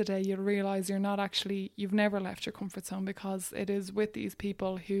the end of the day you'll realise you've never left your comfort zone, because it is with these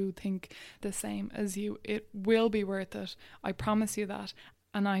people who think the same as you. It will be worth it. I promise you that.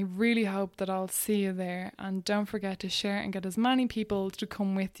 And I really hope that I'll see you there. And don't forget to share and get as many people to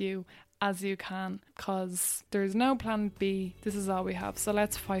come with you as you can, because there's no plan B. This is all we have. So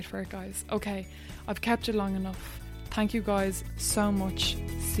let's fight for it, guys. Okay, I've kept you long enough. Thank you guys so much.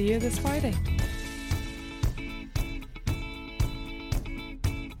 See you this Friday.